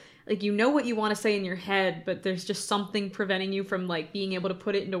to." Like, you know what you want to say in your head, but there's just something preventing you from like being able to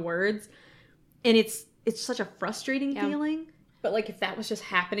put it into words, and it's such a frustrating feeling. But like if that was just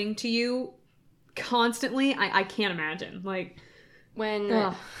happening to you constantly, I can't imagine. Like when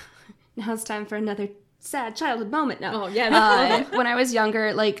now it's time for another sad childhood moment. No. Oh yeah. When I was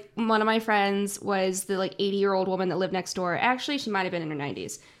younger, like one of my friends was the like 80-year-old woman that lived next door. Actually, she might have been in her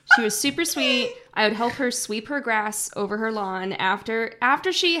 90s. She was super sweet. I would help her sweep her grass over her lawn. After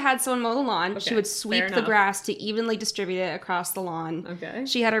she had someone mow the lawn, she would sweep the grass to evenly distribute it across the lawn. Okay.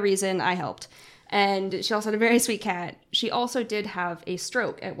 She had a reason. I helped. And she also had a very sweet cat. She also did have a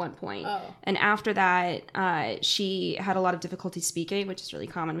stroke at one point. Oh. And after that, she had a lot of difficulty speaking, which is really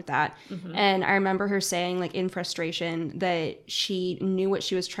common with that. Mm-hmm. And I remember her saying, like, in frustration, that she knew what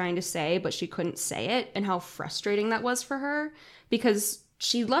she was trying to say, but she couldn't say it, and how frustrating that was for her. Because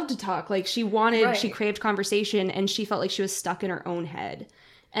she loved to talk. Like, she craved conversation, and she felt like she was stuck in her own head.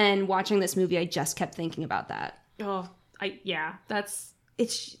 And watching this movie, I just kept thinking about that. Oh, I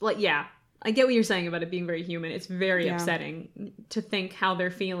get what you're saying about it being very human. It's very upsetting to think how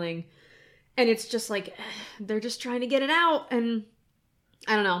they're feeling. And it's just like, they're just trying to get it out. And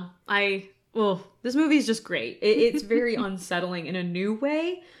I don't know. well, this movie is just great. It's very unsettling in a new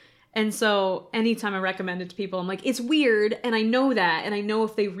way. And so anytime I recommend it to people, I'm like, it's weird. And I know that. And I know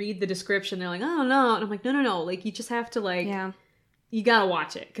if they read the description, they're like, oh, no. And I'm like, no. Like, you just have to, like, you gotta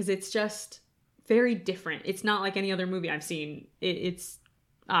watch it. Because it's just very different. It's not like any other movie I've seen.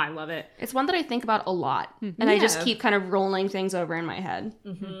 I love it. It's one that I think about a lot. And I just keep kind of rolling things over in my head.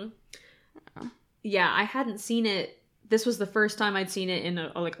 Yeah, I hadn't seen it. This was the first time I'd seen it in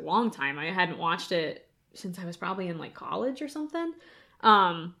a long time. I hadn't watched it since I was probably in like college or something.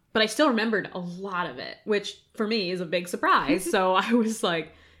 But I still remembered a lot of it, which for me is a big surprise. So I was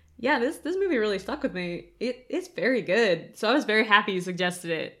like, yeah, this movie really stuck with me. It's very good. So I was very happy you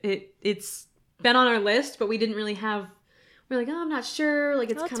suggested it. It's been on our list, but we didn't really have. We're like, oh, I'm not sure. Like,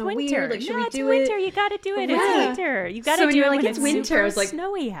 it's kind of weird. Like, should we do it? It's winter. You got to do it. It's winter. You got to do it when it's winter. I was like,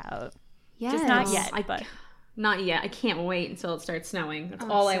 snowy out. Yeah, just not yet. But not yet. I can't wait until it starts snowing. That's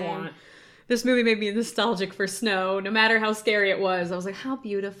all I want. This movie made me nostalgic for snow. No matter how scary it was, I was like, how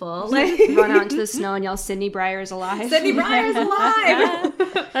beautiful. Like, run out into the snow and yell, Sydney Breyer's alive. Sydney Breyer's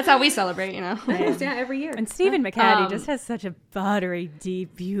alive! That's how we celebrate, you know? Yeah, every year. And Stephen McHattie just has such a buttery,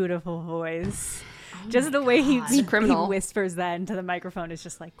 deep, beautiful voice. Just the way he whispers that into the microphone is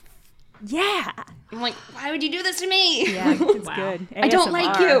just like, yeah. I'm like, why would you do this to me? Yeah, it's good. ASMR. I don't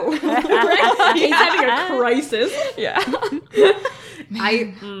like you. He's having a crisis. Yeah.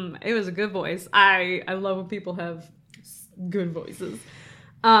 It was a good voice. I love when people have good voices.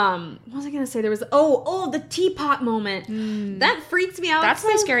 What was I gonna say? There was the teapot moment. That freaks me out. That's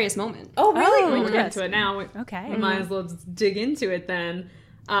my scariest moment. Oh really? We're into it now. Okay. We might as well just dig into it then.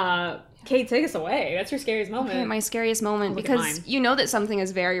 Kate, take us away. That's your scariest moment. Okay, my scariest moment, because you know that something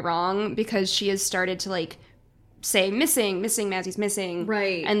is very wrong because she has started to like say missing, Massey's missing.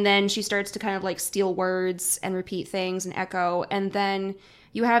 Right. And then she starts to kind of like steal words and repeat things and echo. And then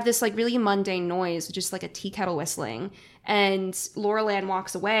you have this like really mundane noise, just like a tea kettle whistling. And Laurel Ann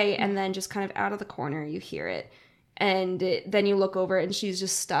walks away, and then just kind of out of the corner you hear it. And then you look over and she's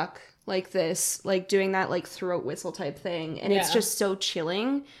just stuck like this, like doing that like throat whistle type thing. And it's just so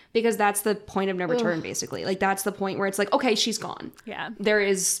chilling because that's the point of no return, basically. Like that's the point where it's like, okay, she's gone. Yeah.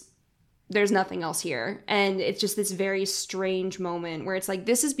 There's nothing else here. And it's just this very strange moment where it's like,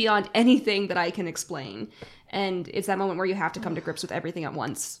 this is beyond anything that I can explain. And it's that moment where you have to come to grips with everything at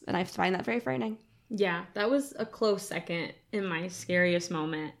once. And I find that very frightening. Yeah, that was a close second in my scariest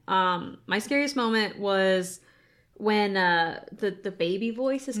moment. My scariest moment was when the baby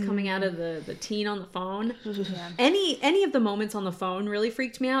voice is coming out of the teen on the phone. Yeah. Any of the moments on the phone really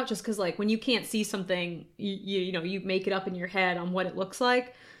freaked me out, just because like when you can't see something, you make it up in your head on what it looks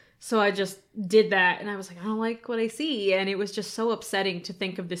like. So I just did that, and I was like, I don't like what I see, and it was just so upsetting to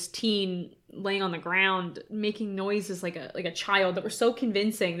think of this teen laying on the ground making noises like a child that were so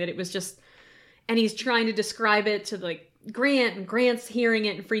convincing that it was just. And he's trying to describe it to like Grant, and Grant's hearing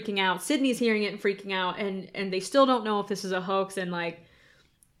it and freaking out. Sydney's hearing it and freaking out, and they still don't know if this is a hoax. And like,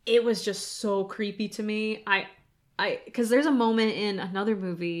 it was just so creepy to me. Because there's a moment in another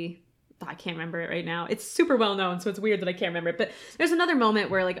movie, I can't remember it right now. It's super well known, so it's weird that I can't remember it. But there's another moment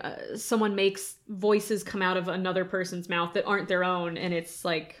where like someone makes voices come out of another person's mouth that aren't their own, and it's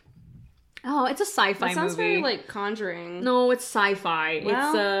like. Oh, it's a sci-fi movie. That sounds very like Conjuring. No, it's sci-fi.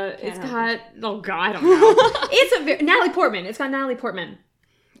 Well, it's got I don't know. It's Natalie Portman. It's got Natalie Portman.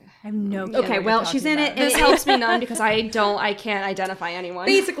 I have no clue. Okay, well, she's in it. This helps me none because I can't identify anyone.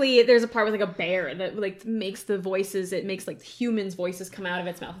 Basically, there's a part with like a bear that like makes the voices. It makes like humans' voices come out of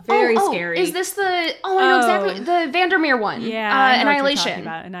its mouth. Very scary. Is this the? Oh, I know exactly the Vandermeer one. Yeah, Annihilation.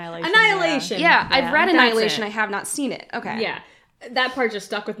 Annihilation. Yeah, I've read Annihilation. I have not seen it. Okay. Yeah. That part just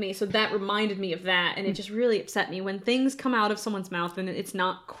stuck with me, so that reminded me of that, and it just really upset me when things come out of someone's mouth and it's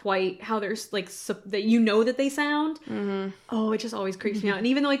not quite how there's like that that they sound. Mm-hmm. Oh, it just always creeps me out. And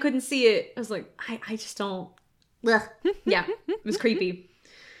even though I couldn't see it, I was like, I just don't. Yeah, it was creepy.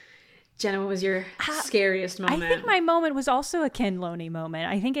 Jenna, what was your scariest moment? I think my moment was also a Ken Loney moment.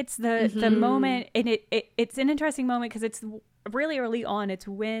 I think it's the moment, and it's an interesting moment because it's really early on. It's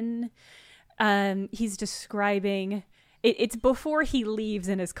when he's describing. It's before he leaves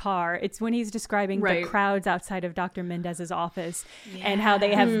in his car. It's when he's describing the crowds outside of Dr. Mendez's office and how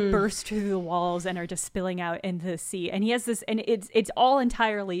they have burst through the walls and are just spilling out into the sea. And he has this, and it's all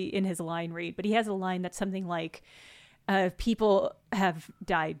entirely in his line read, but he has a line that's something like, people have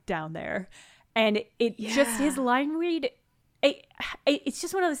died down there. And just his line read, it's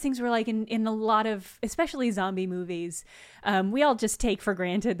just one of those things where like in a lot of, especially zombie movies, we all just take for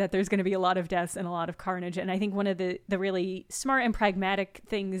granted that there's going to be a lot of deaths and a lot of carnage. And I think one of the really smart and pragmatic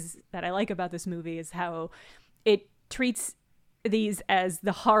things that I like about this movie is how it treats these as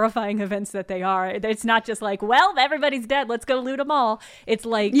the horrifying events that they are. It's not just like, well, everybody's dead, let's go loot them all. It's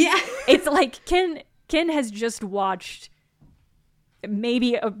like, it's like Ken has just watched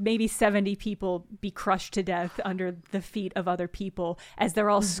maybe 70 people be crushed to death under the feet of other people as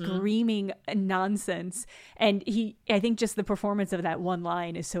they're all screaming nonsense. And I think just the performance of that one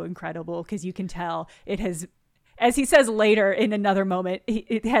line is so incredible, because you can tell it has, as he says later in another moment,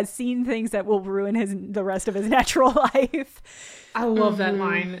 it has seen things that will ruin the rest of his natural life. I love that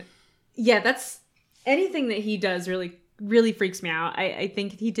line. Yeah, that's anything that he does really freaks me out. I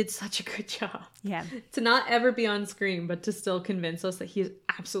think he did such a good job. Yeah. To not ever be on screen, but to still convince us that he's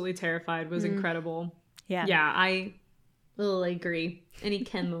absolutely terrified was incredible. Yeah. Yeah, I agree. Any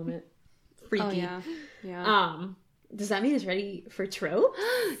Ken moment. Freaky. Oh, yeah. Yeah. Does that mean it's ready for tropes?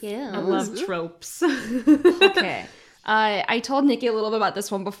 Yeah. I love tropes. Okay. I told Nikki a little bit about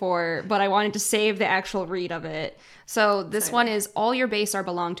this one before, but I wanted to save the actual read of it. So this one is, all your base are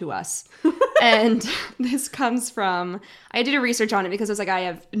belong to us. And this comes from, I did a research on it because I was like, I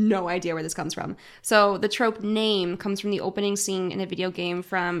have no idea where this comes from. So the trope name comes from the opening scene in a video game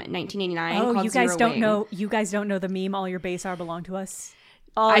from 1989 called you guys Zero don't Wing. know. You guys don't know the meme, all your base are belong to us?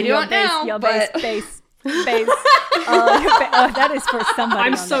 I don't know, Your but... base. That is for somebody.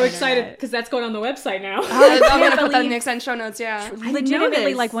 I'm so excited because that's going on the website now. I'm going to put that in the extended show notes, yeah.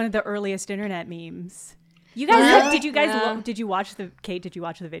 Legitimately like one of the earliest internet memes. You guys, did you watch the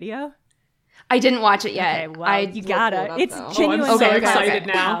video? I didn't watch it yet. Okay, well, you gotta. It's genuinely I'm so excited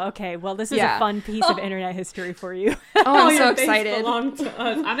now. Oh, okay, well, this is a fun piece of internet history for you. Oh, I'm so excited. Belong to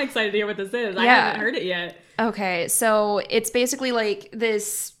us. I'm excited to hear what this is. I haven't heard it yet. Okay, so it's basically like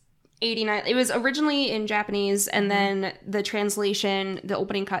this 89. It was originally in Japanese, and then the translation, the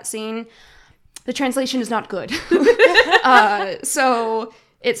opening cutscene, the translation is not good. So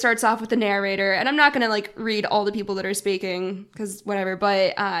it starts off with the narrator, and I'm not going to like read all the people that are speaking because whatever,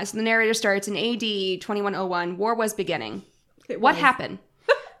 but so the narrator starts in AD 2101, war was beginning. What happened?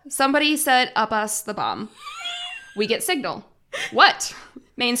 Somebody set up us the bomb. We get signal. What?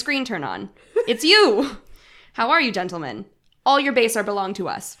 Main screen turn on. It's you. How are you, gentlemen? All your base are belong to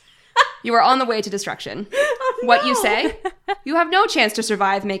us. You are on the way to destruction. Oh, no. What you say? You have no chance to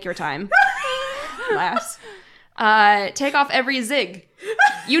survive. Make your time. Laughs. Take off every zig.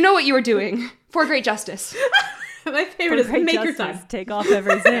 You know what you are doing. For great justice. My favorite is make your time. Take off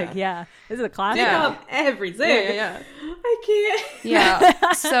every zig. Yeah. This is a classic. Take off every zig. Yeah. I can't.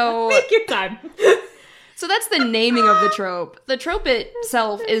 Yeah. So make your time. So that's the naming of the trope. The trope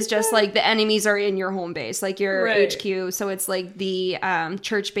itself is just like the enemies are in your home base, like your HQ. So it's like the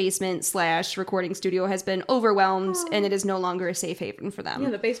church basement / recording studio has been overwhelmed and it is no longer a safe haven for them.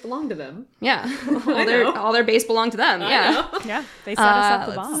 Yeah, the base belonged to them. Yeah. all their base belonged to them. Yeah. Yeah. They set us up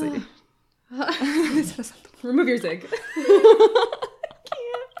the bomb. Remove your zig.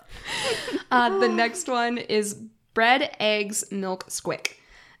 The next one is bread, eggs, milk, squick.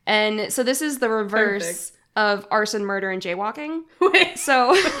 And so this is the reverse of arson, murder, and jaywalking. Wait.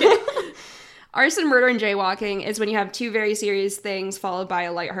 So arson, murder, and jaywalking is when you have two very serious things followed by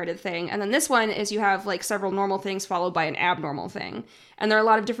a lighthearted thing. And then this one is you have like several normal things followed by an abnormal thing. And there are a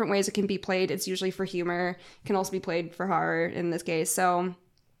lot of different ways it can be played. It's usually for humor. It can also be played for horror in this case. So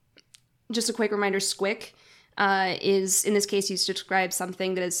just a quick reminder, squick is in this case used to describe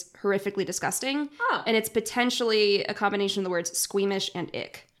something that is horrifically disgusting. Oh. And it's potentially a combination of the words squeamish and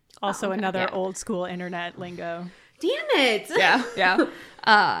ick. Also another old school internet lingo. Damn it. Yeah.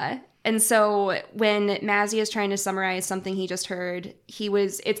 And so when Mazzy is trying to summarize something he just heard,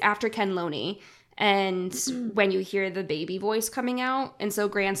 it's after Ken Loney. And when you hear the baby voice coming out, and so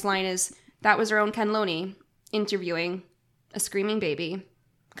Grant's line is, that was our own Ken Loney interviewing a screaming baby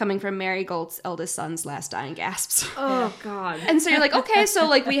coming from Mary Galt's eldest son's last dying gasps. Oh, God. And so you're like, okay, so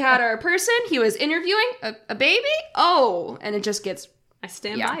like we had our person, he was interviewing a baby? Oh, and it just gets... I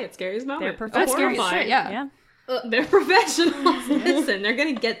stand by it. Scariest moment. They're professionals. Yeah. They're professionals. Listen, they're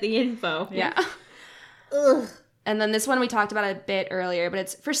going to get the info. Yeah. Ugh. And then this one we talked about a bit earlier, but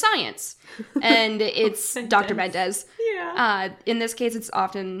it's for science. And it's Dr. Mendez. Yeah. In this case,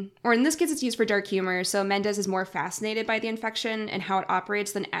 it's used for dark humor. So Mendez is more fascinated by the infection and how it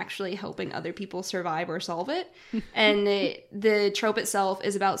operates than actually helping other people survive or solve it. And the trope itself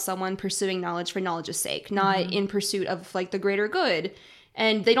is about someone pursuing knowledge for knowledge's sake, not in pursuit of like the greater good.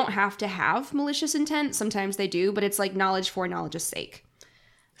 And they don't have to have malicious intent. Sometimes they do, but it's like knowledge for knowledge's sake.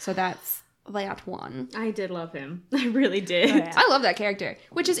 So that's that one. I did love him. I really did. Oh, yeah. I love that character,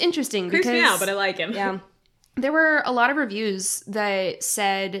 which is interesting because... Creeps me out, but I like him. Yeah. There were a lot of reviews that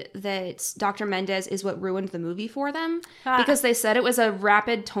said that Dr. Mendez is what ruined the movie for them because they said it was a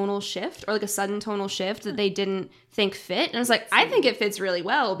rapid tonal shift or like a sudden tonal shift that they didn't think fit. And I was like, I think it fits really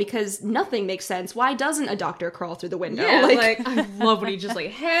well because nothing makes sense. Why doesn't a doctor crawl through the window? Yeah, like I love when he just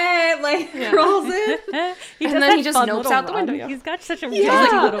like, hey, like crawls in. And then he just nopes out the window. Yeah. He's got such a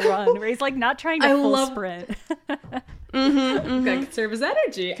like little run where he's like not trying to full sprint. Gotta conserve his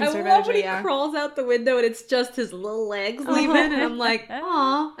energy. I love when he crawls out the window and it's just his little legs leaving, and I'm like,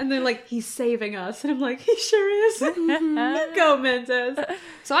 aw. And they're like, he's saving us, and I'm like, he sure is. You go, Mendez.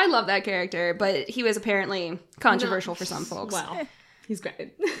 So I love that character, but he was apparently controversial for some folks. Wow, he's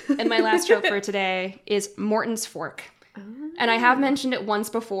great. And my last trope for today is Morton's fork. And I have mentioned it once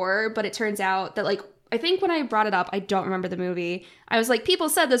before, but it turns out that like I think when I brought it up, I don't remember the movie. I was like, people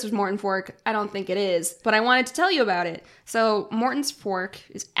said this was Morton Fork. I don't think it is, but I wanted to tell you about it. So Morton's Fork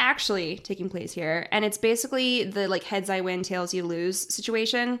is actually taking place here, and it's basically the like heads I win, tails you lose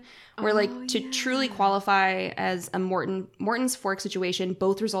situation, where to truly qualify as a Morton's Fork situation,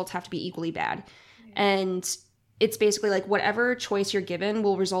 both results have to be equally bad. And it's basically like whatever choice you're given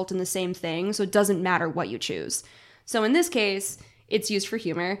will result in the same thing, so it doesn't matter what you choose. So in this case, it's used for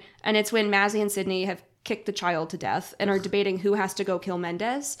humor, and it's when Mazzy and Sydney have kicked the child to death and are debating who has to go kill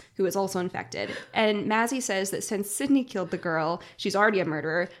Mendez, who is also infected. And Mazzy says that since Sydney killed the girl, she's already a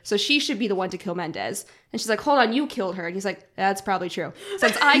murderer, so she should be the one to kill Mendez. And she's like, hold on, you killed her. And he's like, that's probably true.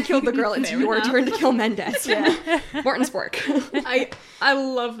 Since I killed the girl, it's your turn to kill Mendez. Yeah. Morton's Fork. I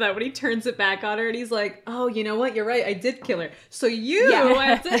love that when he turns it back on her and he's like, oh, you know what? You're right. I did kill her. So you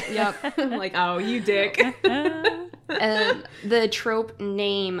went to... Yep. I'm like, oh, you dick. The trope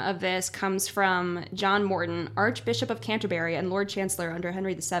name of this comes from John Morton, Archbishop of Canterbury and Lord Chancellor under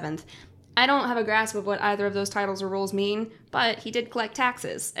Henry VII. I don't have a grasp of what either of those titles or roles mean, but he did collect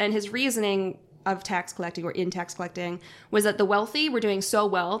taxes, and his reasoning of tax collecting or in tax collecting was that the wealthy were doing so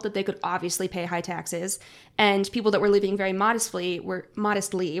well that they could obviously pay high taxes, and people that were living very modestly were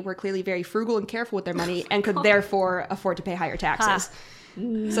clearly very frugal and careful with their money and could therefore afford to pay higher taxes.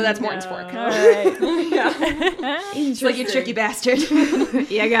 So that's Morton's Fork. All right. It's like, you tricky bastard.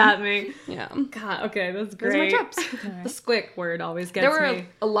 You got me. Yeah. God, okay, that's great. Those are my tropes. The squick word always gets me. There were me.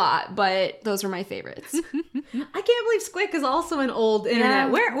 a lot, but those were my favorites. I can't believe squick is also an old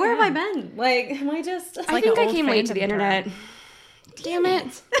internet. Where have I been? Like, am I just... I think I came late to the internet. Damn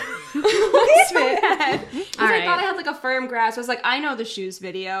it. It's bad. I thought I had like a firm grasp. I was like, I know the shoes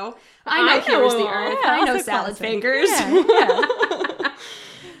video. I know Here's the Earth. I know Salad Fingers. Yeah.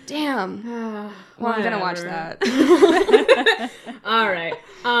 Damn. Well, I'm gonna watch that. All right.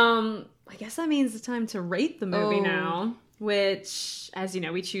 I guess that means it's time to rate the movie now. Which, as you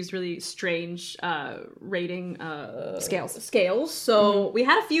know, we choose really strange rating scales. So we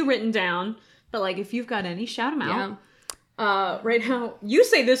had a few written down, but like if you've got any, shout them out. Yeah. Right now, you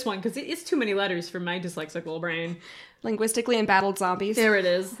say this one because it's too many letters for my dyslexic little brain. Linguistically embattled zombies. There it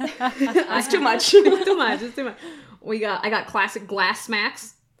is. It's too much. It's too much. I got classic glass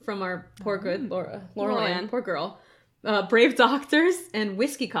smacks from our poor good Laurel Ann, poor girl. Brave Doctors and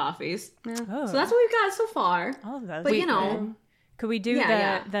whiskey coffees. Yeah. Oh. So that's what we've got so far. All of those. But you know. Could we do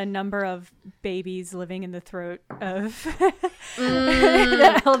the number of babies living in the throat of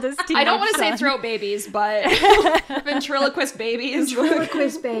the eldest teenage I don't want to say throat babies, but ventriloquist babies.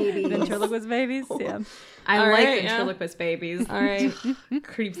 Ventriloquist babies. Ventriloquist babies, yeah. I like ventriloquist babies. All right.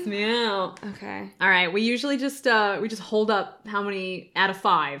 Creeps me out. Okay. All right. We usually just hold up how many out of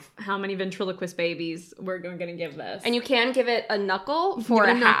 5, how many ventriloquist babies we're going to give this. And you can give it a knuckle for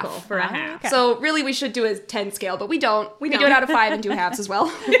a half. For a half. Okay. So really we should do a 10 scale, but we don't. We do it out of 5 and do halves as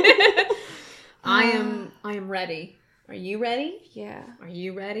well. I am ready. Are you ready? Yeah. Are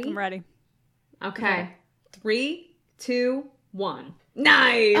you ready? I'm ready. Okay. 3, 2, 1.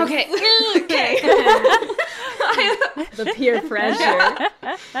 Nice. Okay. The peer pressure.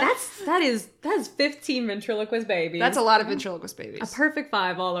 That is 15 ventriloquist babies. That's a lot of ventriloquist babies. A perfect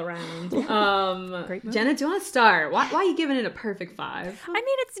 5 all around. Great movie. Jenna, do you want to start? Why are you giving it a perfect 5? I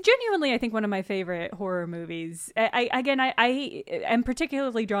mean, it's genuinely, I think, one of my favorite horror movies. I am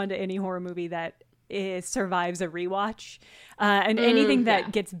particularly drawn to any horror movie that survives a rewatch, and anything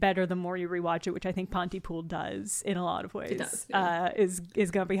that gets better the more you rewatch it, which I think Pontypool does in a lot of ways. It does, yeah. Is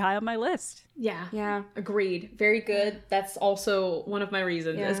going to be high on my list. Yeah, agreed. Very good. That's also one of my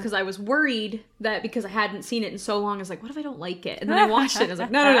reasons. Is because I was worried that because I hadn't seen it in so long, I was like, what if I don't like it? And then I watched it and I was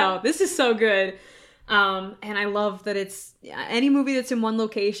like, no, this is so good. And I love that it's any movie that's in one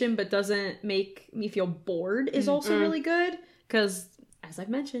location but doesn't make me feel bored is also really good, because as I've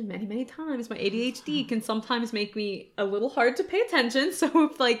mentioned many, many times, my ADHD can sometimes make me a little hard to pay attention. So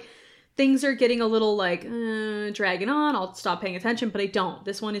if like things are getting a little like dragging on, I'll stop paying attention, but I don't.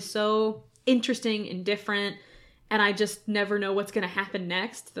 This one is so interesting and different, and I just never know what's going to happen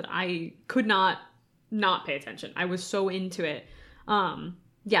next that I could not pay attention. I was so into it.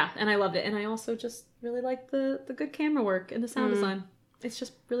 Yeah, and I loved it. And I also just really like the good camera work and the sound design. It's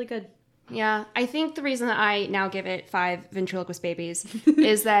just really good. Yeah, I think the reason that I now give it 5 ventriloquist babies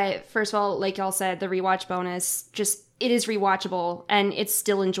is that, first of all, like y'all said, the rewatch bonus, just, it is rewatchable and it's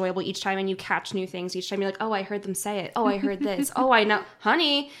still enjoyable each time, and you catch new things each time. You're like, oh, I heard them say it. Oh, I heard this. Oh, I know.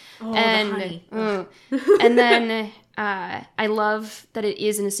 Honey. Oh, and, the honey. And then I love that it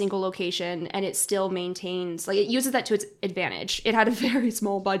is in a single location and it still maintains, like, it uses that to its advantage. It had a very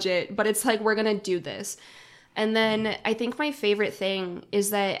small budget, but it's like, we're going to do this. And then I think my favorite thing is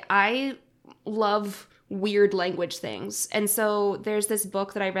that I love weird language things. And so there's this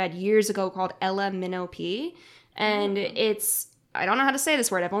book that I read years ago called Ella Minnow-P. And it's, I don't know how to say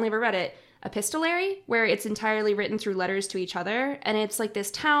this word, I've only ever read it, epistolary, where it's entirely written through letters to each other. And it's like this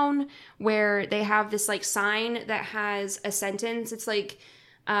town where they have this like sign that has a sentence. It's like,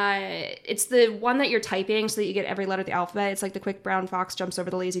 it's the one that you're typing so that you get every letter of the alphabet. It's like the quick brown fox jumps over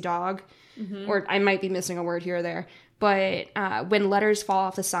the lazy dog. Or I might be missing a word here or there. But when letters fall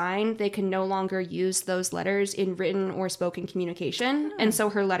off the sign, they can no longer use those letters in written or spoken communication. And so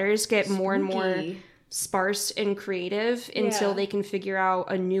her letters get more and more sparse and creative until they can figure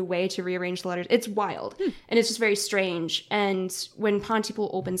out a new way to rearrange the letters. It's wild. And it's just very strange. And when Pontypool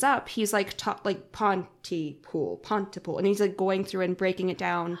opens up, he's like, Pontypool. And he's like going through and breaking it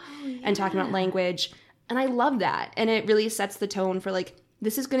down and talking about language. And I love that. And it really sets the tone for like,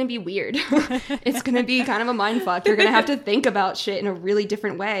 this is going to be weird. It's going to be kind of a mind fuck. You're going to have to think about shit in a really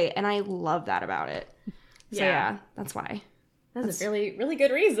different way. And I love that about it. So yeah, that's why. That's a really, really good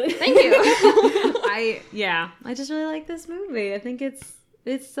reason. Thank you. I just really like this movie. I think it's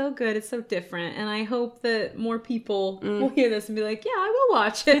so good. It's so different. And I hope that more people will hear this and be like, yeah, I will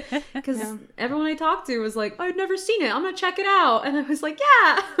watch it. Because everyone I talked to was like, I've never seen it. I'm going to check it out. And I was like,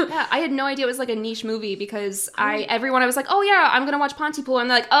 yeah. Yeah, I had no idea it was like a niche movie because everyone I was like, oh yeah, I'm going to watch Pontypool. And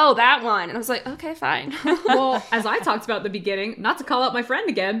they're like, oh, that one. And I was like, okay, fine. Well, as I talked about at the beginning, not to call out my friend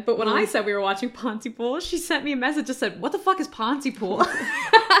again, but when I said we were watching Pontypool, she sent me a message that said, what the fuck is Pontypool?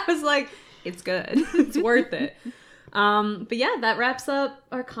 I was like, it's good. It's worth it. But yeah, that wraps up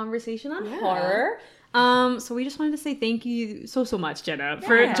our conversation on horror. So we just wanted to say thank you so much, Jenna,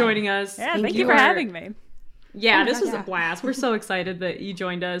 for joining us. Yeah, thank you for having me. Yeah, this was a blast. We're so excited that you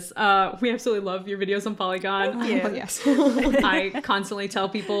joined us. We absolutely love your videos on Polygon. Thank you. Yes. I constantly tell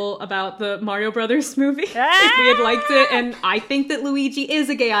people about the Mario Brothers movie. If we had liked it. And I think that Luigi is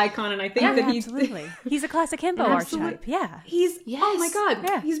a gay icon. And I think that he's a classic himbo archetype. Yeah. Oh my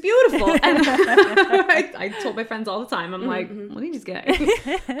God. He's beautiful. And I told my friends all the time. I'm like, Luigi's gay.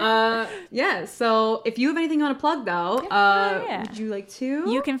 Yeah. So if you have anything you want to plug though, would you like to?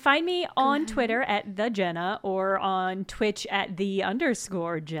 You can find me on Twitter at the Jenna, or on Twitch at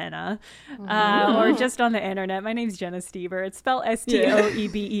 _Jenna, or just on the internet. My name's Jenna Steber. It's spelled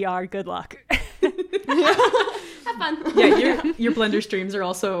Stoeber. Good luck. Have fun. Yeah, your Blender streams are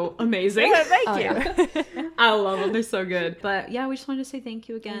also amazing. Yeah, thank you. Yeah. I love them. They're so good. But yeah, we just wanted to say thank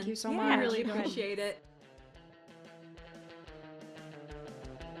you again. Thank you so much. I really appreciate it.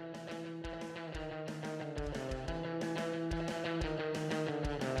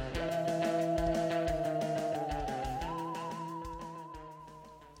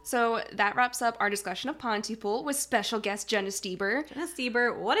 So that wraps up our discussion of Pontypool with special guest Jenna Steber. Jenna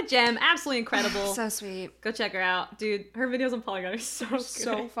Steber, what a gem. Absolutely incredible. So sweet. Go check her out. Dude, her videos on Polygon are so good.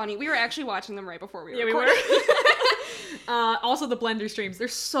 So funny. We were actually watching them right before we recorded. Yeah, we were. Also the Blender streams, they're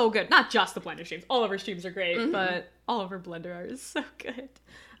so good. Not just the Blender streams. All of her streams are great, but all of her Blender art is so good.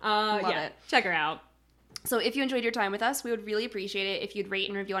 Love it. Check her out. So if you enjoyed your time with us, we would really appreciate it if you'd rate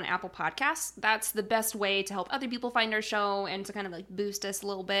and review on Apple Podcasts. That's the best way to help other people find our show and to kind of like boost us a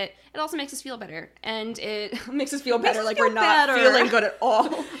little bit. It also makes us feel better. And it makes us feel better like we're not feeling good at all.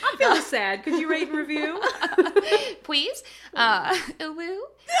 I'm feeling sad. Could you rate and review? Please? Woo? No!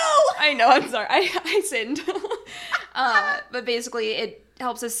 I know, I'm sorry. I sinned. But basically it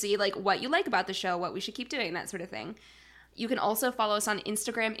helps us see like what you like about the show, what we should keep doing, that sort of thing. You can also follow us on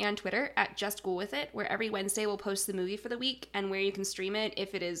Instagram and Twitter at Just Cool With It, where every Wednesday we'll post the movie for the week and where you can stream it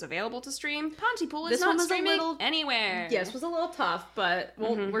if it is available to stream. Pontypool is not streaming anywhere. Yes, it was a little tough, but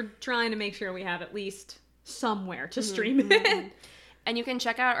we're trying to make sure we have at least somewhere to stream it. And you can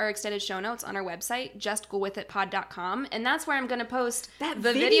check out our extended show notes on our website, justcoolwithitpod.com. And that's where I'm going to post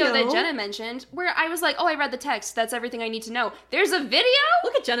the video that Jenna mentioned, where I was like, oh, I read the text. That's everything I need to know. There's a video?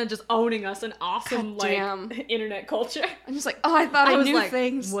 Look at Jenna just owning us an awesome, internet culture. I'm just like, oh, I thought I knew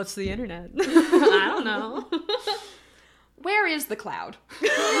things. What's the internet? I don't know. Where is the cloud?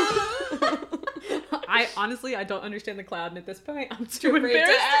 I don't understand the cloud, and at this point, I'm too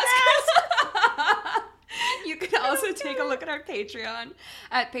embarrassed to ask. You can also take a look at our Patreon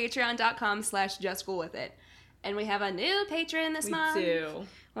at patreon.com/justcoolwithit. And we have a new patron this month. We do.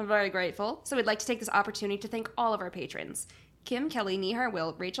 We're very grateful. So we'd like to take this opportunity to thank all of our patrons. Kim, Kelly, Nihar,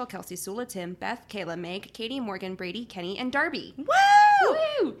 Will, Rachel, Kelsey, Sula, Tim, Beth, Kayla, Meg, Katie, Morgan, Brady, Kenny, and Darby. Woo!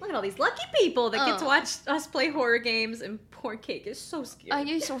 Woo! Look at all these lucky people that get to watch us play horror games, and poor Kate is so scared.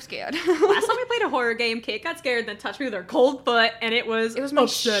 You're so scared. Last time we played a horror game, Kate got scared, then touched me with her cold foot, and it was my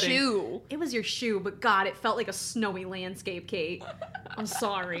upsetting. shoe. It was your shoe, but God, it felt like a snowy landscape, Kate. I'm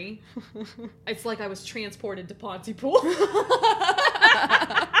sorry. It's like I was transported to Pontypool.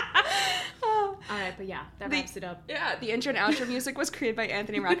 Alright, but yeah, that wraps it up. Yeah, the intro and outro music was created by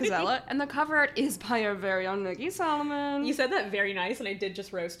Anthony Raccazella, and the cover art is by our very own Nikki Solomon. You said that very nice, and I did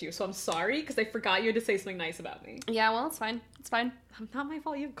just roast you, so I'm sorry, because I forgot you had to say something nice about me. Yeah, well, it's fine. It's fine. Not my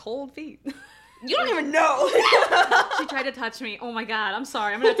fault, you have cold feet. You don't even know! She tried to touch me. Oh my God, I'm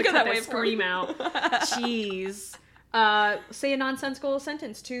sorry. I'm gonna have to cut that scream out. Jeez. Say a nonsensical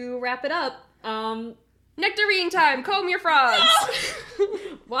sentence to wrap it up. Nectarine time! Comb your frogs! No!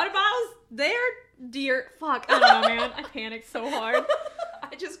 Water bottles there, dear. Fuck, I don't know, man. I panicked so hard.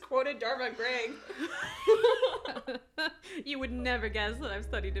 I just quoted Dharma Greg. You would never guess that I've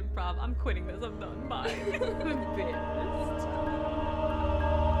studied improv. I'm quitting this. I'm done. Bye. I'm embarrassed.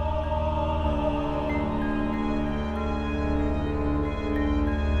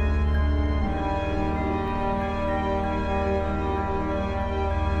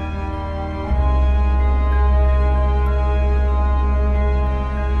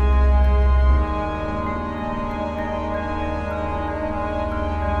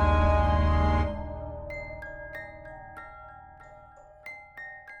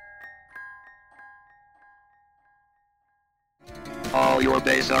 All your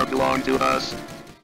days are belong to us.